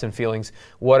thoughts and feelings?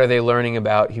 What are they learning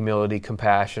about humility,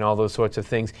 compassion, all those sorts of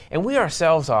things? And we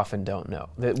ourselves often don't know.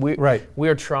 That we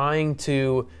are trying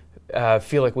to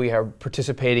feel like we are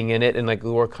participating in it, and like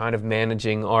we're kind of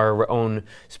managing our own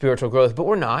spiritual growth, but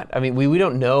we're not. I mean, we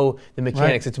don't know the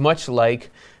mechanics. It's much like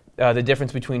the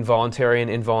difference between voluntary and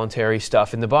involuntary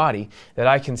stuff in the body. That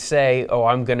I can say, oh,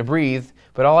 I'm going to breathe,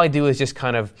 but all I do is just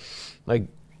kind of, like,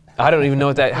 I don't even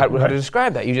know how to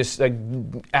describe that. You just like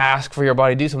ask for your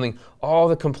body to do something. All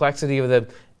the complexity of the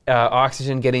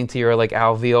oxygen getting to your like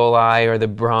alveoli or the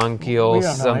bronchioles,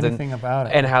 we don't know anything about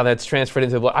it, and how that's transferred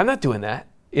into the blood. I'm not doing that.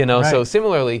 You know, so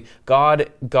similarly, God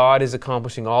is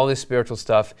accomplishing all this spiritual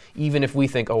stuff, even if we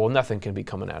think, oh, well, nothing can be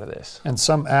coming out of this. And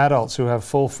some adults who have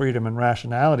full freedom and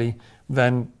rationality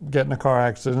then get in a car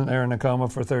accident, they're in a coma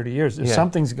for 30 years.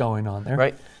 Something's going on there.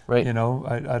 Right. You know,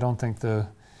 I don't think the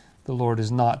Lord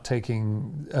is not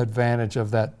taking advantage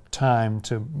of that time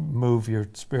to move your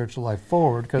spiritual life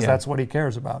forward, because that's what he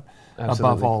cares about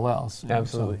above all else.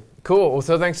 Absolutely. Cool. Well,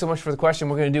 so thanks so much for the question.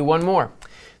 We're going to do one more.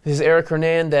 This is Eric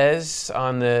Hernandez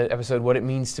on the episode, What It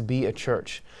Means to Be a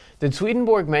Church. Did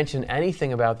Swedenborg mention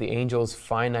anything about the angels'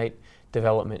 finite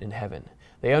development in heaven?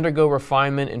 They undergo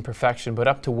refinement and perfection, but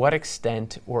up to what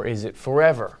extent, or is it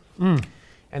forever? And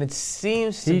it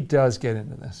seems he does get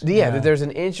into this. That there's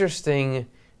an interesting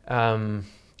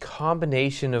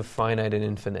combination of finite and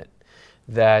infinite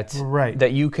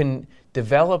that you can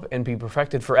develop and be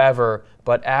perfected forever,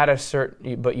 but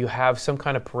but you have some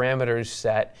kind of parameters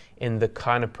set in the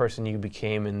kind of person you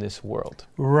became in this world.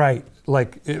 Right.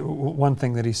 Like one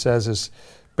thing that he says is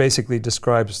basically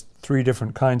describes 3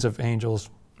 different kinds of angels.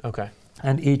 Okay.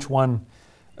 And each one,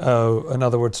 in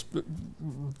other words,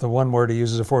 the one word he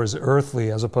uses it for is earthly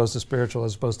as opposed to spiritual,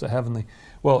 as opposed to heavenly.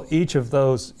 Well, each of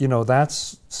those, that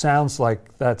sounds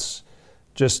like that's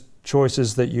just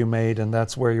choices that you made, and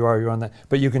that's where you're on that.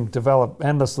 But you can develop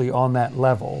endlessly on that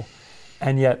level,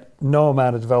 and yet no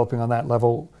amount of developing on that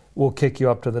level will kick you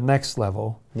up to the next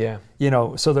level. Yeah.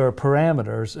 So there are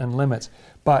parameters and limits.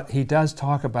 But he does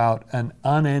talk about an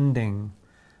unending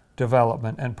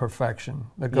development and perfection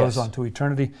that goes on to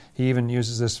eternity. He even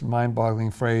uses this mind-boggling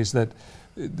phrase that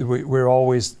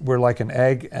we're like an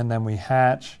egg, and then we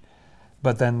hatch,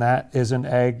 but then that is an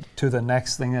egg to the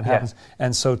next thing that happens.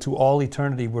 And so to all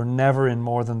eternity, we're never in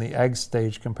more than the egg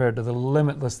stage compared to the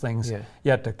limitless things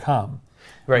yet to come,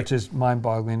 which is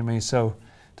mind-boggling to me, so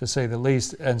to say the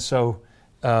least. And so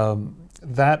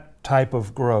that type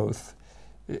of growth,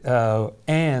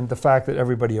 and the fact that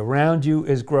everybody around you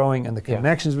is growing and the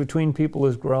connections between people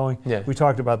is growing. We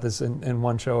talked about this in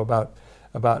one show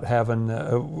about heaven,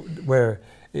 where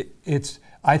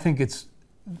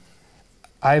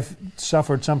I've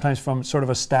suffered sometimes from sort of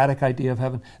a static idea of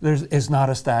heaven. It's not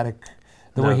a static,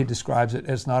 the way he describes it,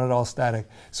 it's not at all static.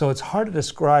 So it's hard to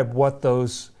describe what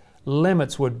those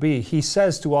limits would be. He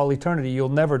says to all eternity, you'll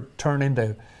never turn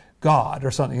into God or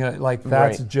something like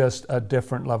that's just a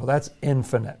different level. That's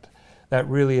infinite. That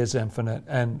really is infinite,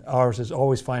 and ours is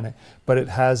always finite. But it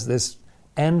has this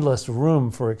endless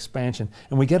room for expansion.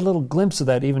 And we get a little glimpse of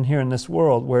that even here in this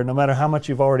world, where no matter how much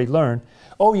you've already learned,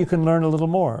 you can learn a little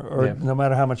more. Or no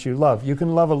matter how much you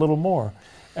can love a little more.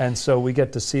 And so we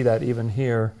get to see that even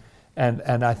here.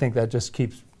 And I think that just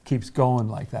keeps going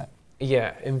like that.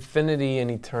 Yeah, infinity and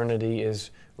eternity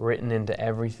is written into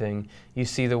everything. You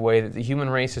see the way that the human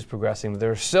race is progressing.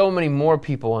 There are so many more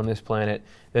people on this planet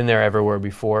than there ever were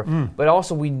before. But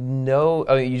also we know,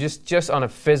 just on a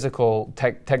physical,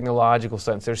 technological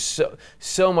sense, there's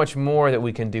so much more that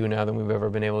we can do now than we've ever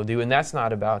been able to do. And that's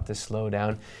not about the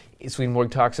slowdown. Swedenborg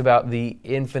talks about the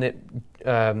infinite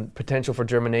potential for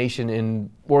germination in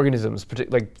organisms,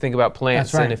 like think about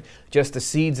plants. And if just the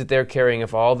seeds that they're carrying,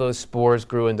 if all those spores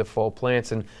grew into full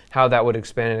plants, and how that would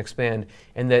expand,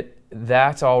 and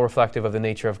that's all reflective of the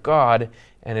nature of God,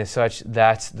 and as such,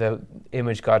 that's the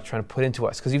image God's trying to put into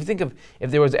us. Because if you think of,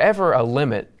 if there was ever a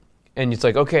limit, and it's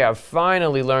like, okay, I've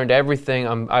finally learned everything,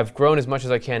 I've grown as much as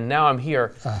I can, now I'm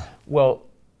here,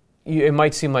 it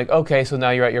might seem like, okay, so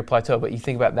now you're at your plateau, but you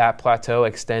think about that plateau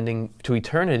extending to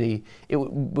eternity, it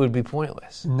would be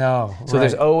pointless. No. So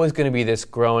there's always going to be this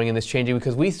growing and this changing,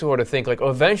 because we sort of think like,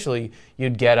 eventually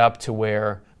you'd get up to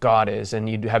where God is and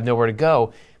you'd have nowhere to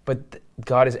go. But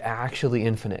God is actually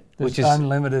infinite. There's which is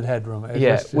unlimited headroom.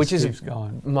 Which is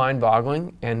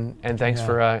mind-boggling, and thanks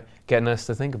for getting us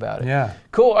to think about it. Yeah.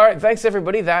 Cool. All right. Thanks,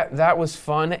 everybody. That was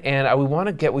fun, and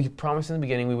we promised in the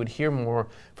beginning we would hear more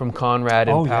from Conrad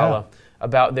and Paula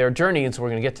about their journey, and so we're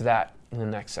going to get to that in the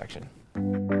next section.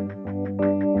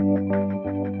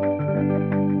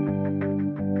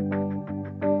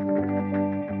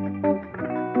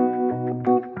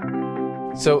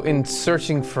 So in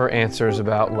searching for answers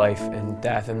about life and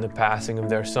death and the passing of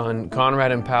their son,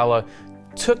 Conrad and Paula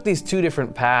took these two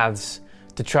different paths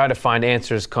to try to find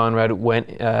answers. Conrad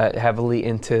went heavily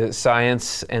into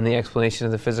science and the explanation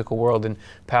of the physical world, and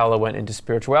Paula went into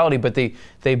spirituality. But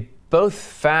they both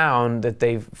found that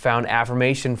they found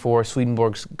affirmation for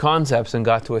Swedenborg's concepts and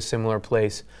got to a similar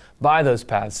place by those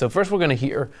paths. So first we're going to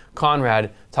hear Conrad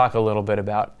talk a little bit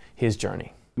about his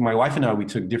journey. My wife and I, we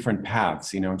took different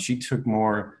paths, and she took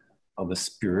more of a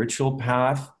spiritual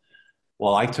path,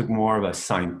 while I took more of a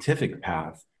scientific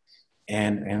path.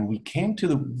 And we came to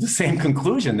the same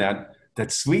conclusion that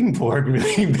Swedenborg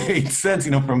really made sense,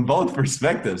 from both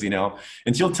perspectives,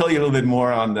 and she'll tell you a little bit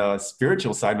more on the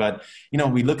spiritual side, but,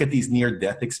 we look at these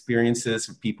near-death experiences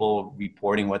of people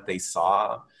reporting what they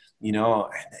saw, and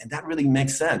that really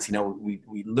makes sense.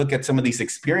 We look at some of these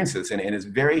experiences and it's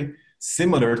very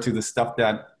similar to the stuff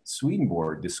that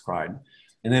Swedenborg described.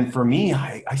 And then for me,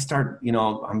 I start,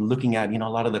 I'm looking at, a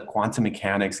lot of the quantum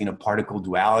mechanics, particle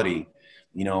duality,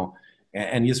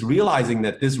 and just realizing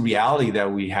that this reality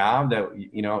that we have, that,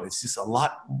 it's just a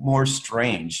lot more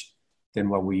strange than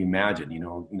what we imagine.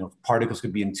 Particles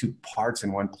could be in two parts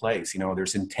in one place.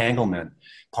 There's entanglement,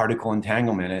 particle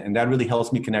entanglement. And that really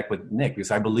helps me connect with Nick,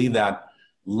 because I believe that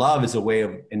love is a way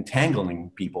of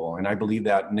entangling people. And I believe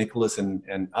that Nicholas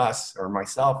and us, or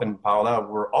myself and Paula,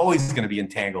 we're always going to be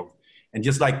entangled. And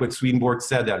just like what Swedenborg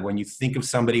said, that when you think of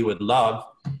somebody with love,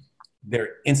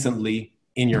 they're instantly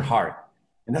in your heart.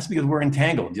 And that's because we're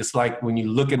entangled. Just like when you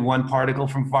look at one particle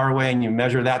from far away and you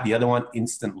measure that, the other one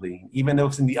instantly, even though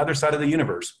it's in the other side of the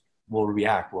universe, will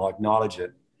react, will acknowledge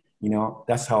it.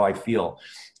 That's how I feel.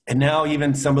 And now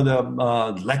even some of the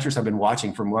lectures I've been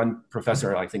watching from one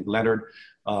professor, I think Leonard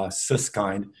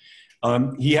Susskind,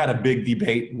 he had a big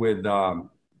debate with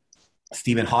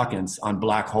Stephen Hawking on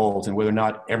black holes and whether or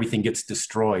not everything gets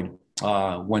destroyed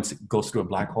once it goes through a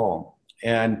black hole.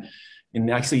 And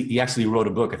he actually wrote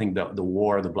a book, I think, the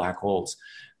War of the Black Holes.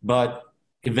 But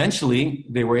eventually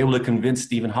they were able to convince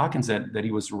Stephen Hawking that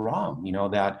he was wrong,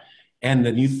 and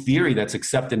the new theory that's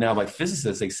accepted now by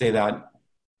physicists, they say that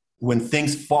when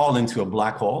things fall into a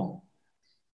black hole,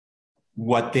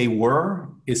 what they were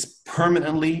is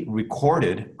permanently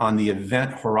recorded on the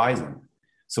event horizon.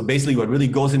 So basically what really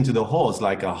goes into the hole is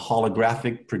like a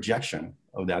holographic projection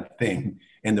of that thing,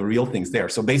 and the real thing's there.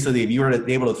 So basically, if you were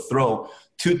able to throw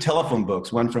 2 telephone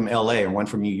books, one from LA and one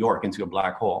from New York, into a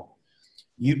black hole,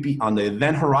 you'd be on the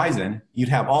event horizon, you'd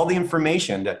have all the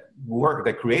information that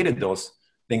created those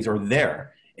things are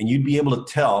there. And you'd be able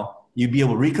to tell, you'd be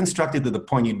able to reconstruct it to the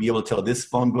point you'd be able to tell this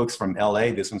phone book's from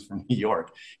LA, this one's from New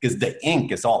York. Because the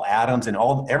ink is all atoms, and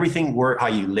everything how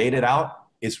you laid it out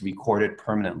is recorded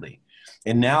permanently.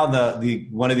 And now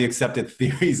one of the accepted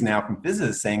theories now from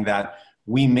physicists saying that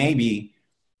we may be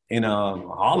in a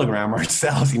hologram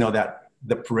ourselves, that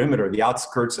the perimeter, the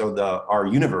outskirts of our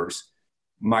universe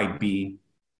might be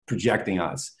projecting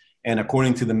us. And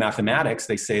according to the mathematics,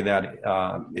 they say that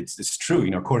it's true,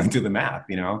 according to the math,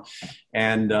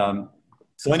 And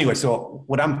so anyway, so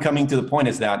what I'm coming to the point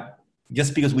is that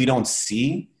just because we don't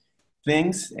see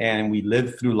things and we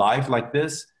live through life like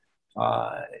this,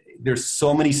 there's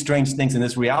so many strange things in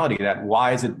this reality that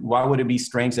why would it be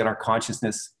strange that our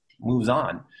consciousness moves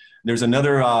on? There's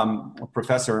another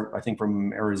professor, I think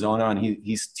from Arizona, and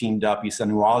he's teamed up, he's a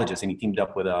neurologist, and he teamed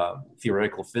up with a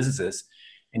theoretical physicist.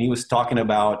 And he was talking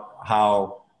about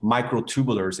how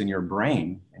microtubulars in your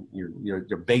brain, and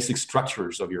your basic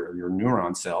structures of your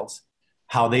neuron cells,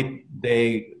 how they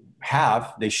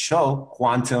show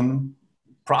quantum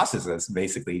processes,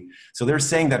 basically. So they're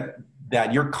saying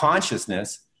that your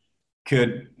consciousness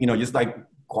could, just like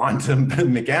quantum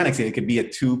mechanics, it could be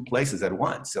at 2 places at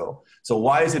once. So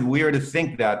why is it weird to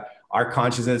think that our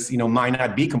consciousness, might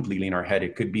not be completely in our head?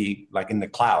 It could be like in the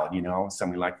cloud,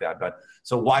 something like that. But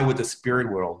so why would the spirit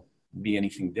world be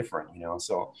anything different?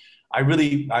 So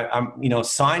I'm,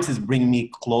 science is bringing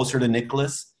me closer to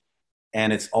Nicholas,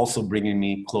 and it's also bringing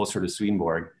me closer to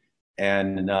Swedenborg,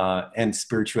 and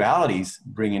spirituality's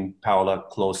bringing Paola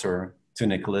closer to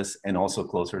Nicholas and also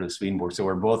closer to Swedenborg. So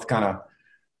we're both kind of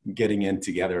getting in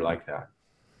together like that.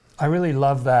 I really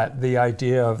love the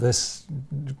idea of this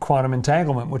quantum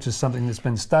entanglement, which is something that's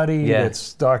been studied,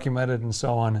 it's documented and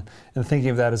so on, and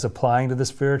thinking of that as applying to the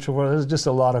spiritual world. There's just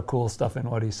a lot of cool stuff in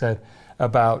what he said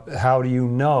about how do you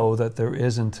know that there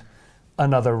isn't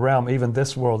another realm. Even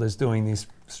this world is doing these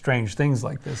strange things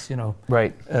like this,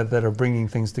 right? That are bringing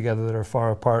things together that are far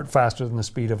apart, faster than the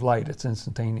speed of light. It's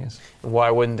instantaneous.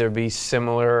 Why wouldn't there be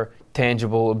similar,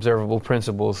 tangible, observable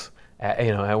principles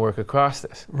at work across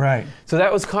this? Right. So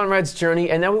that was Conrad's journey,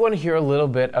 and now we want to hear a little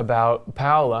bit about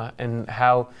Paola and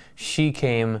how she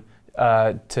came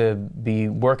to be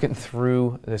working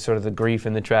through the grief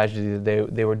and the tragedy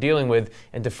that they were dealing with,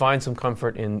 and to find some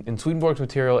comfort in Swedenborg's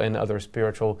material and other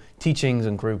spiritual teachings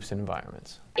and groups and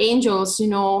environments. Angels,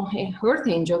 a earth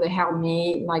angel, they helped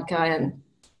me,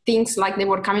 things like they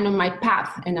were coming on my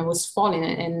path and I was falling.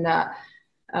 And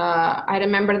I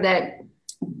remember that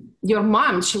your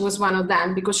mom, she was one of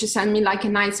them, because she sent me a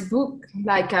nice book,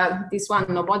 this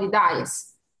one, Nobody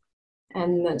Dies.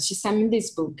 And she sent me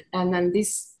this book, and then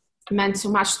this meant so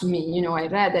much to me. I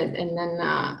read it, and then,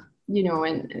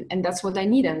 and that's what I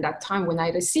needed at that time when I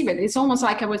received it. It's almost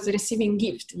like I was receiving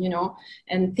gift,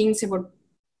 and things were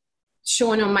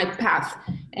shown on my path.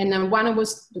 And one of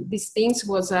these things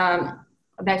was that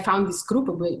I found this group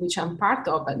which I'm part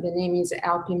of. The name is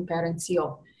Helping Parents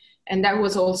Heal. And that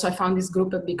was also, I found this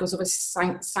group because of a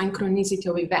synchronicity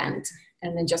of event.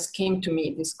 And it just came to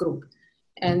me, this group.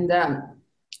 And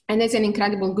it's an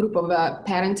incredible group of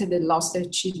parents that lost their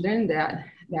children. They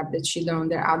have the children on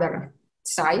their other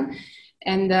side.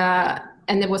 And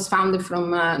it was founded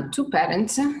from 2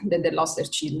 parents that they lost their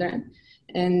children.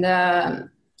 And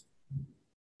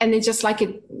it's just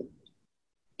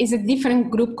it's a different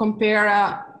group compare,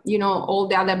 all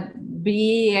the other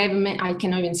I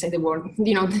cannot even say the word,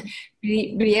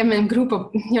 Bremen group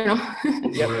of,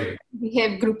 we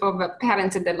have group of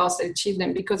parents that lost their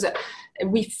children, because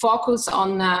we focus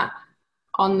on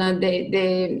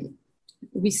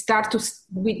we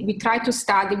try to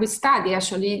study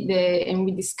actually and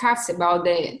we discuss about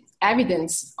the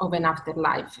evidence of an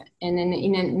afterlife, and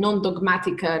in a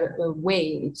non-dogmatic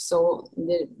way. So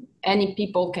any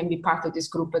people can be part of this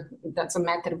group, but it doesn't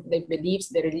matter their beliefs,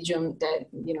 the religion that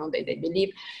they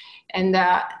believe, and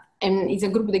it's a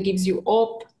group that gives you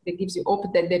hope.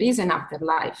 That there is an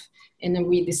afterlife, and then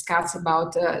we discuss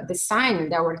about the sign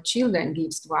that our children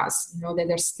gives to us. That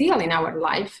they're still in our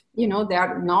life. They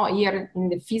are not here in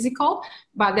the physical,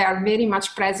 but they are very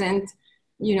much present.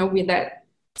 With that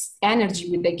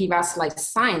energy, they give us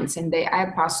signs, and they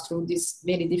help us through this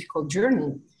very difficult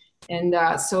journey. And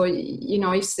so,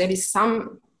 if there is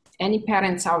any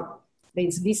parents out there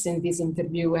is listening to this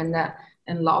interview and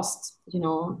and lost,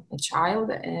 a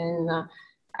child. And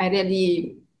I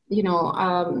really,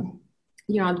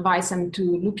 advise them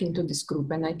to look into this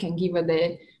group. And I can give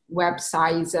the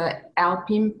website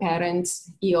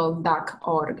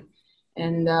helpingparentsheal.org.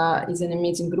 And it's an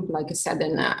amazing group, like I said,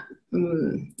 and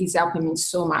it's helping me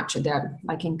so much. They're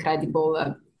like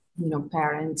incredible,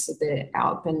 parents, they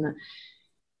help, and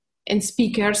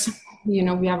speakers.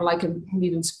 We have like a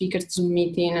little speakers Zoom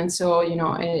meeting, and so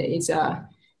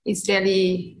it's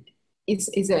really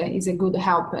a good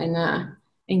help and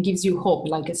gives you hope.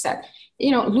 Like I said,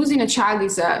 losing a child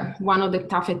is one of the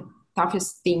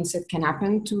toughest things that can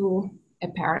happen to a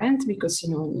parent, because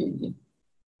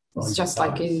it's just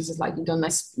like you don't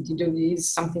you do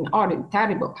this something horrible,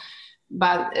 terrible.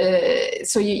 But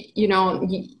so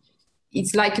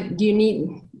it's like you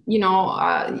need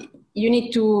you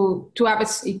need to have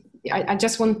I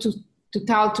just want to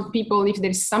tell to people, if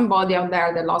there's somebody out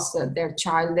there that lost their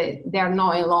child, they are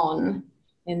not alone,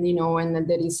 and and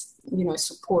there is a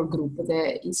support group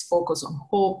that is focused on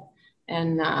hope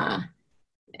and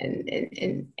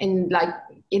like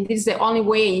it is the only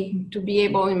way to be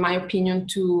able, in my opinion,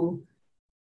 to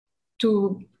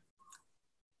you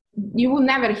will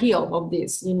never heal of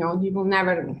this, you will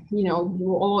never, you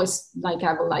will always have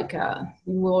you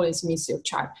will always miss your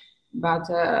child, but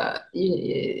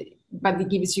it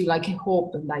gives you like a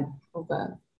hope,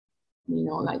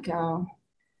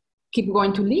 keep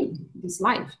going to live this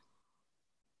life.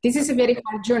 This is a very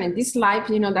hard journey. This life,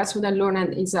 that's what I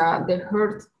learned, is the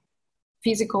hurt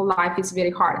physical life is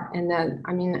very hard. And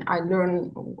I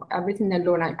learned everything I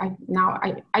learned.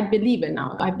 I believe it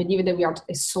now. I believe that we are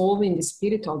a soul in the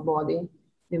spiritual body,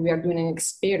 that we are doing an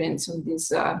experience of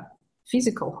this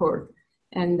physical hurt.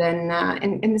 And then,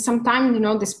 and sometimes,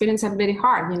 the experiences are very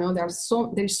hard. There's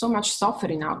so much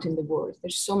suffering out in the world.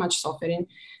 There's so much suffering.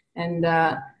 And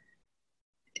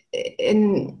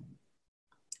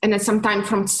then sometimes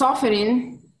from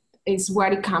suffering is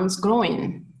where it comes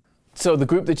growing. So the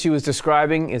group that she was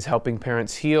describing is Helping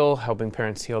Parents Heal,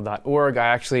 helpingparentsheal.org. I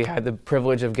actually had the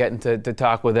privilege of getting to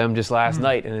talk with them just last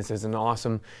night, and it's an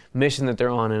awesome mission that they're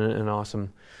on, and an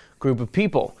awesome group of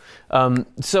people.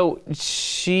 So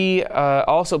she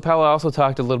Paola also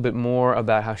talked a little bit more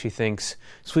about how she thinks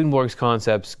Swedenborg's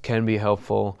concepts can be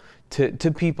helpful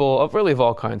to people of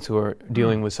all kinds who are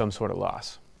dealing with some sort of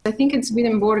loss. I think in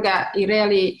Swedenborg, it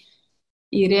really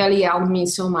helped me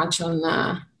so much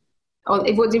on.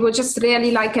 It was just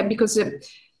really because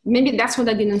maybe that's what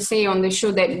I didn't say on the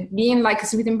show, that being like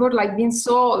Swedenborg, being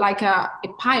so like a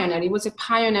pioneer. He was a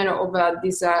pioneer of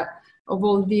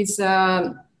all these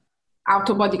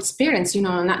out-of-body experience.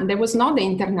 There was not the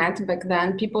internet back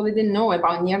then. People didn't know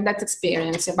about near-death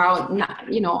experience, about a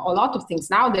lot of things.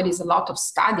 Now there is a lot of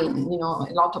studying,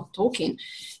 a lot of talking.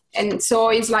 And so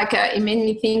it's it made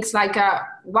me think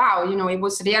wow, it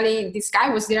was really, this guy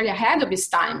was really ahead of his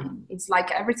time. It's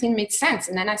everything made sense.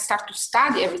 And then I started to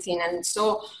study everything. And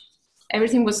so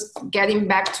everything was getting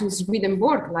back to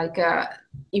Swedenborg.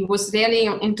 It was really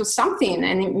into something,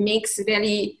 and it makes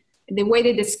really, the way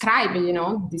they describe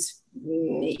this,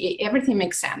 everything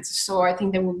makes sense. So I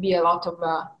think there would be a lot of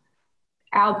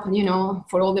help,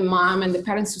 for all the mom and the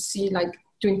parents to see,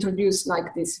 to introduce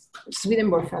this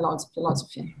Swedenborg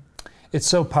philosophy. It's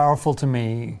so powerful to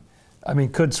me. I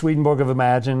mean, could Swedenborg have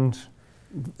imagined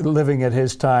living at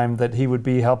his time that he would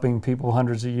be helping people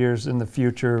hundreds of years in the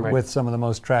future with some of the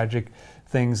most tragic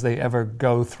things they ever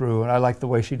go through? And I like the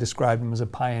way she described him as a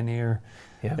pioneer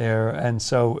there. And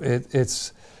so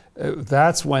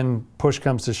that's when push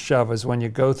comes to shove, is when you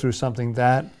go through something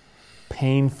that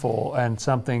painful, and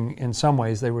something, in some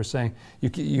ways, they were saying,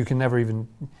 you can never even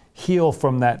heal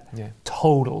from that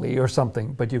totally or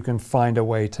something, but you can find a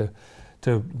way to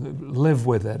live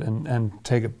with it and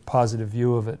take a positive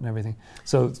view of it and everything.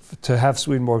 So to have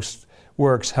Swedenborg's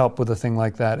works help with a thing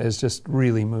like that is just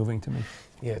really moving to me.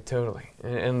 Yeah, totally.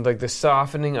 And the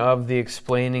softening of the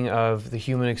explaining of the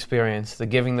human experience, the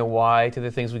giving the why to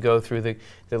the things we go through, the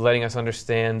letting us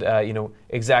understand,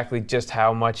 exactly just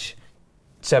how much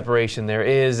separation there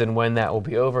is and when that will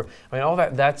be over. I mean, all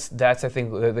that's I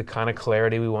think the kind of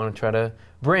clarity we want to try to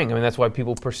bring. I mean, that's why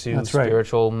people pursue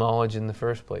spiritual knowledge in the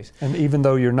first place. And even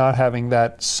though you're not having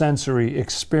that sensory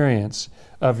experience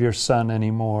of your son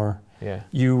anymore,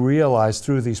 you realize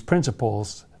through these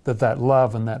principles that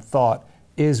love and that thought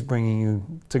is bringing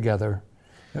you together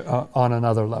on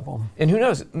another level. And who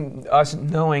knows, us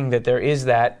knowing that there is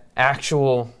that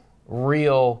actual,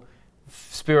 real,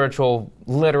 spiritual,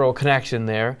 literal connection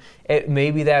there.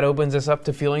 Maybe that opens us up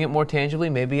to feeling it more tangibly.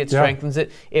 Maybe it strengthens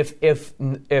it.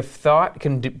 If thought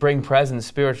can bring presence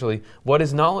spiritually, what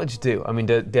does knowledge do? I mean,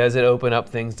 does it open up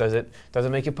things? Does it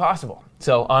make it possible?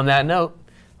 So on that note,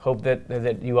 hope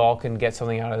that you all can get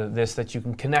something out of this that you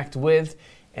can connect with,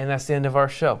 and that's the end of our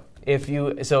show. If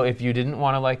you didn't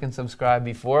want to like and subscribe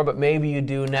before, but maybe you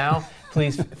do now,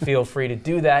 please feel free to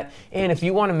do that. And if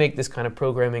you want to make this kind of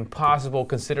programming possible,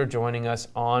 consider joining us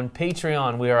on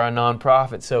Patreon. We are a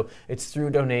nonprofit, so it's through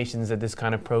donations that this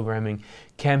kind of programming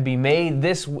can be made.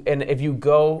 And if you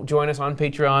go join us on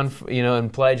Patreon,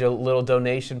 and pledge a little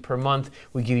donation per month,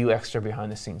 we give you extra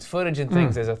behind-the-scenes footage and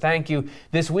things as a thank you.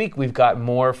 This week we've got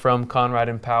more from Conrad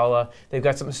and Paola. They've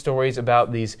got some stories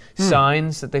about these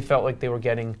signs that they felt like they were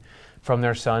getting from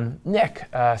their son, Nick.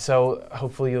 So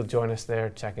hopefully you'll join us there.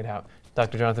 Check it out.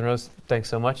 Dr. Jonathan Rose, thanks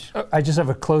so much. I just have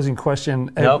a closing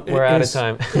question. Nope, we're out of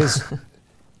time.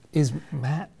 Is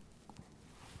Matt,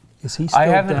 is he still I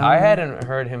down? hadn't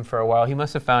heard him for a while. He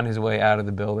must have found his way out of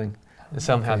the building.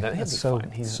 Somehow That's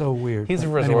so weird. He's a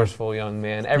resourceful young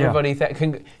man. Everybody,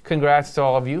 congrats to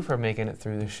all of you for making it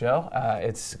through the show.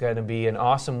 It's going to be an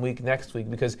awesome week next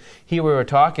week, because here we were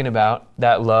talking about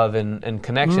that love and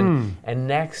connection. And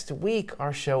next week,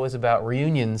 our show is about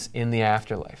reunions in the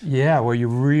afterlife. Yeah, where you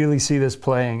really see this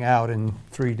playing out in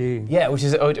 3D. Yeah, which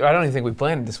is, I don't even think we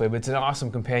planned it this way, but it's an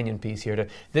awesome companion piece here.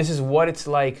 This is what it's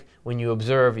like when you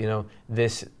observe,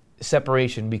 this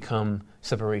separation become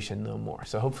separation no more.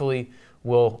 So hopefully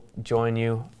we'll join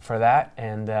you for that.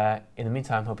 And in the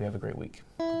meantime, hope you have a great week.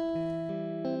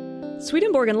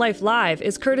 Swedenborg & Life Live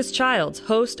is Curtis Childs,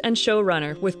 host and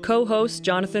showrunner, with co-host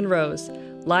Jonathan Rose.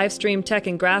 Live stream tech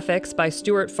and graphics by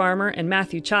Stuart Farmer and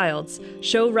Matthew Childs.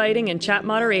 Show writing and chat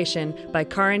moderation by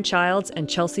Karin Childs and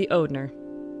Chelsea Odner.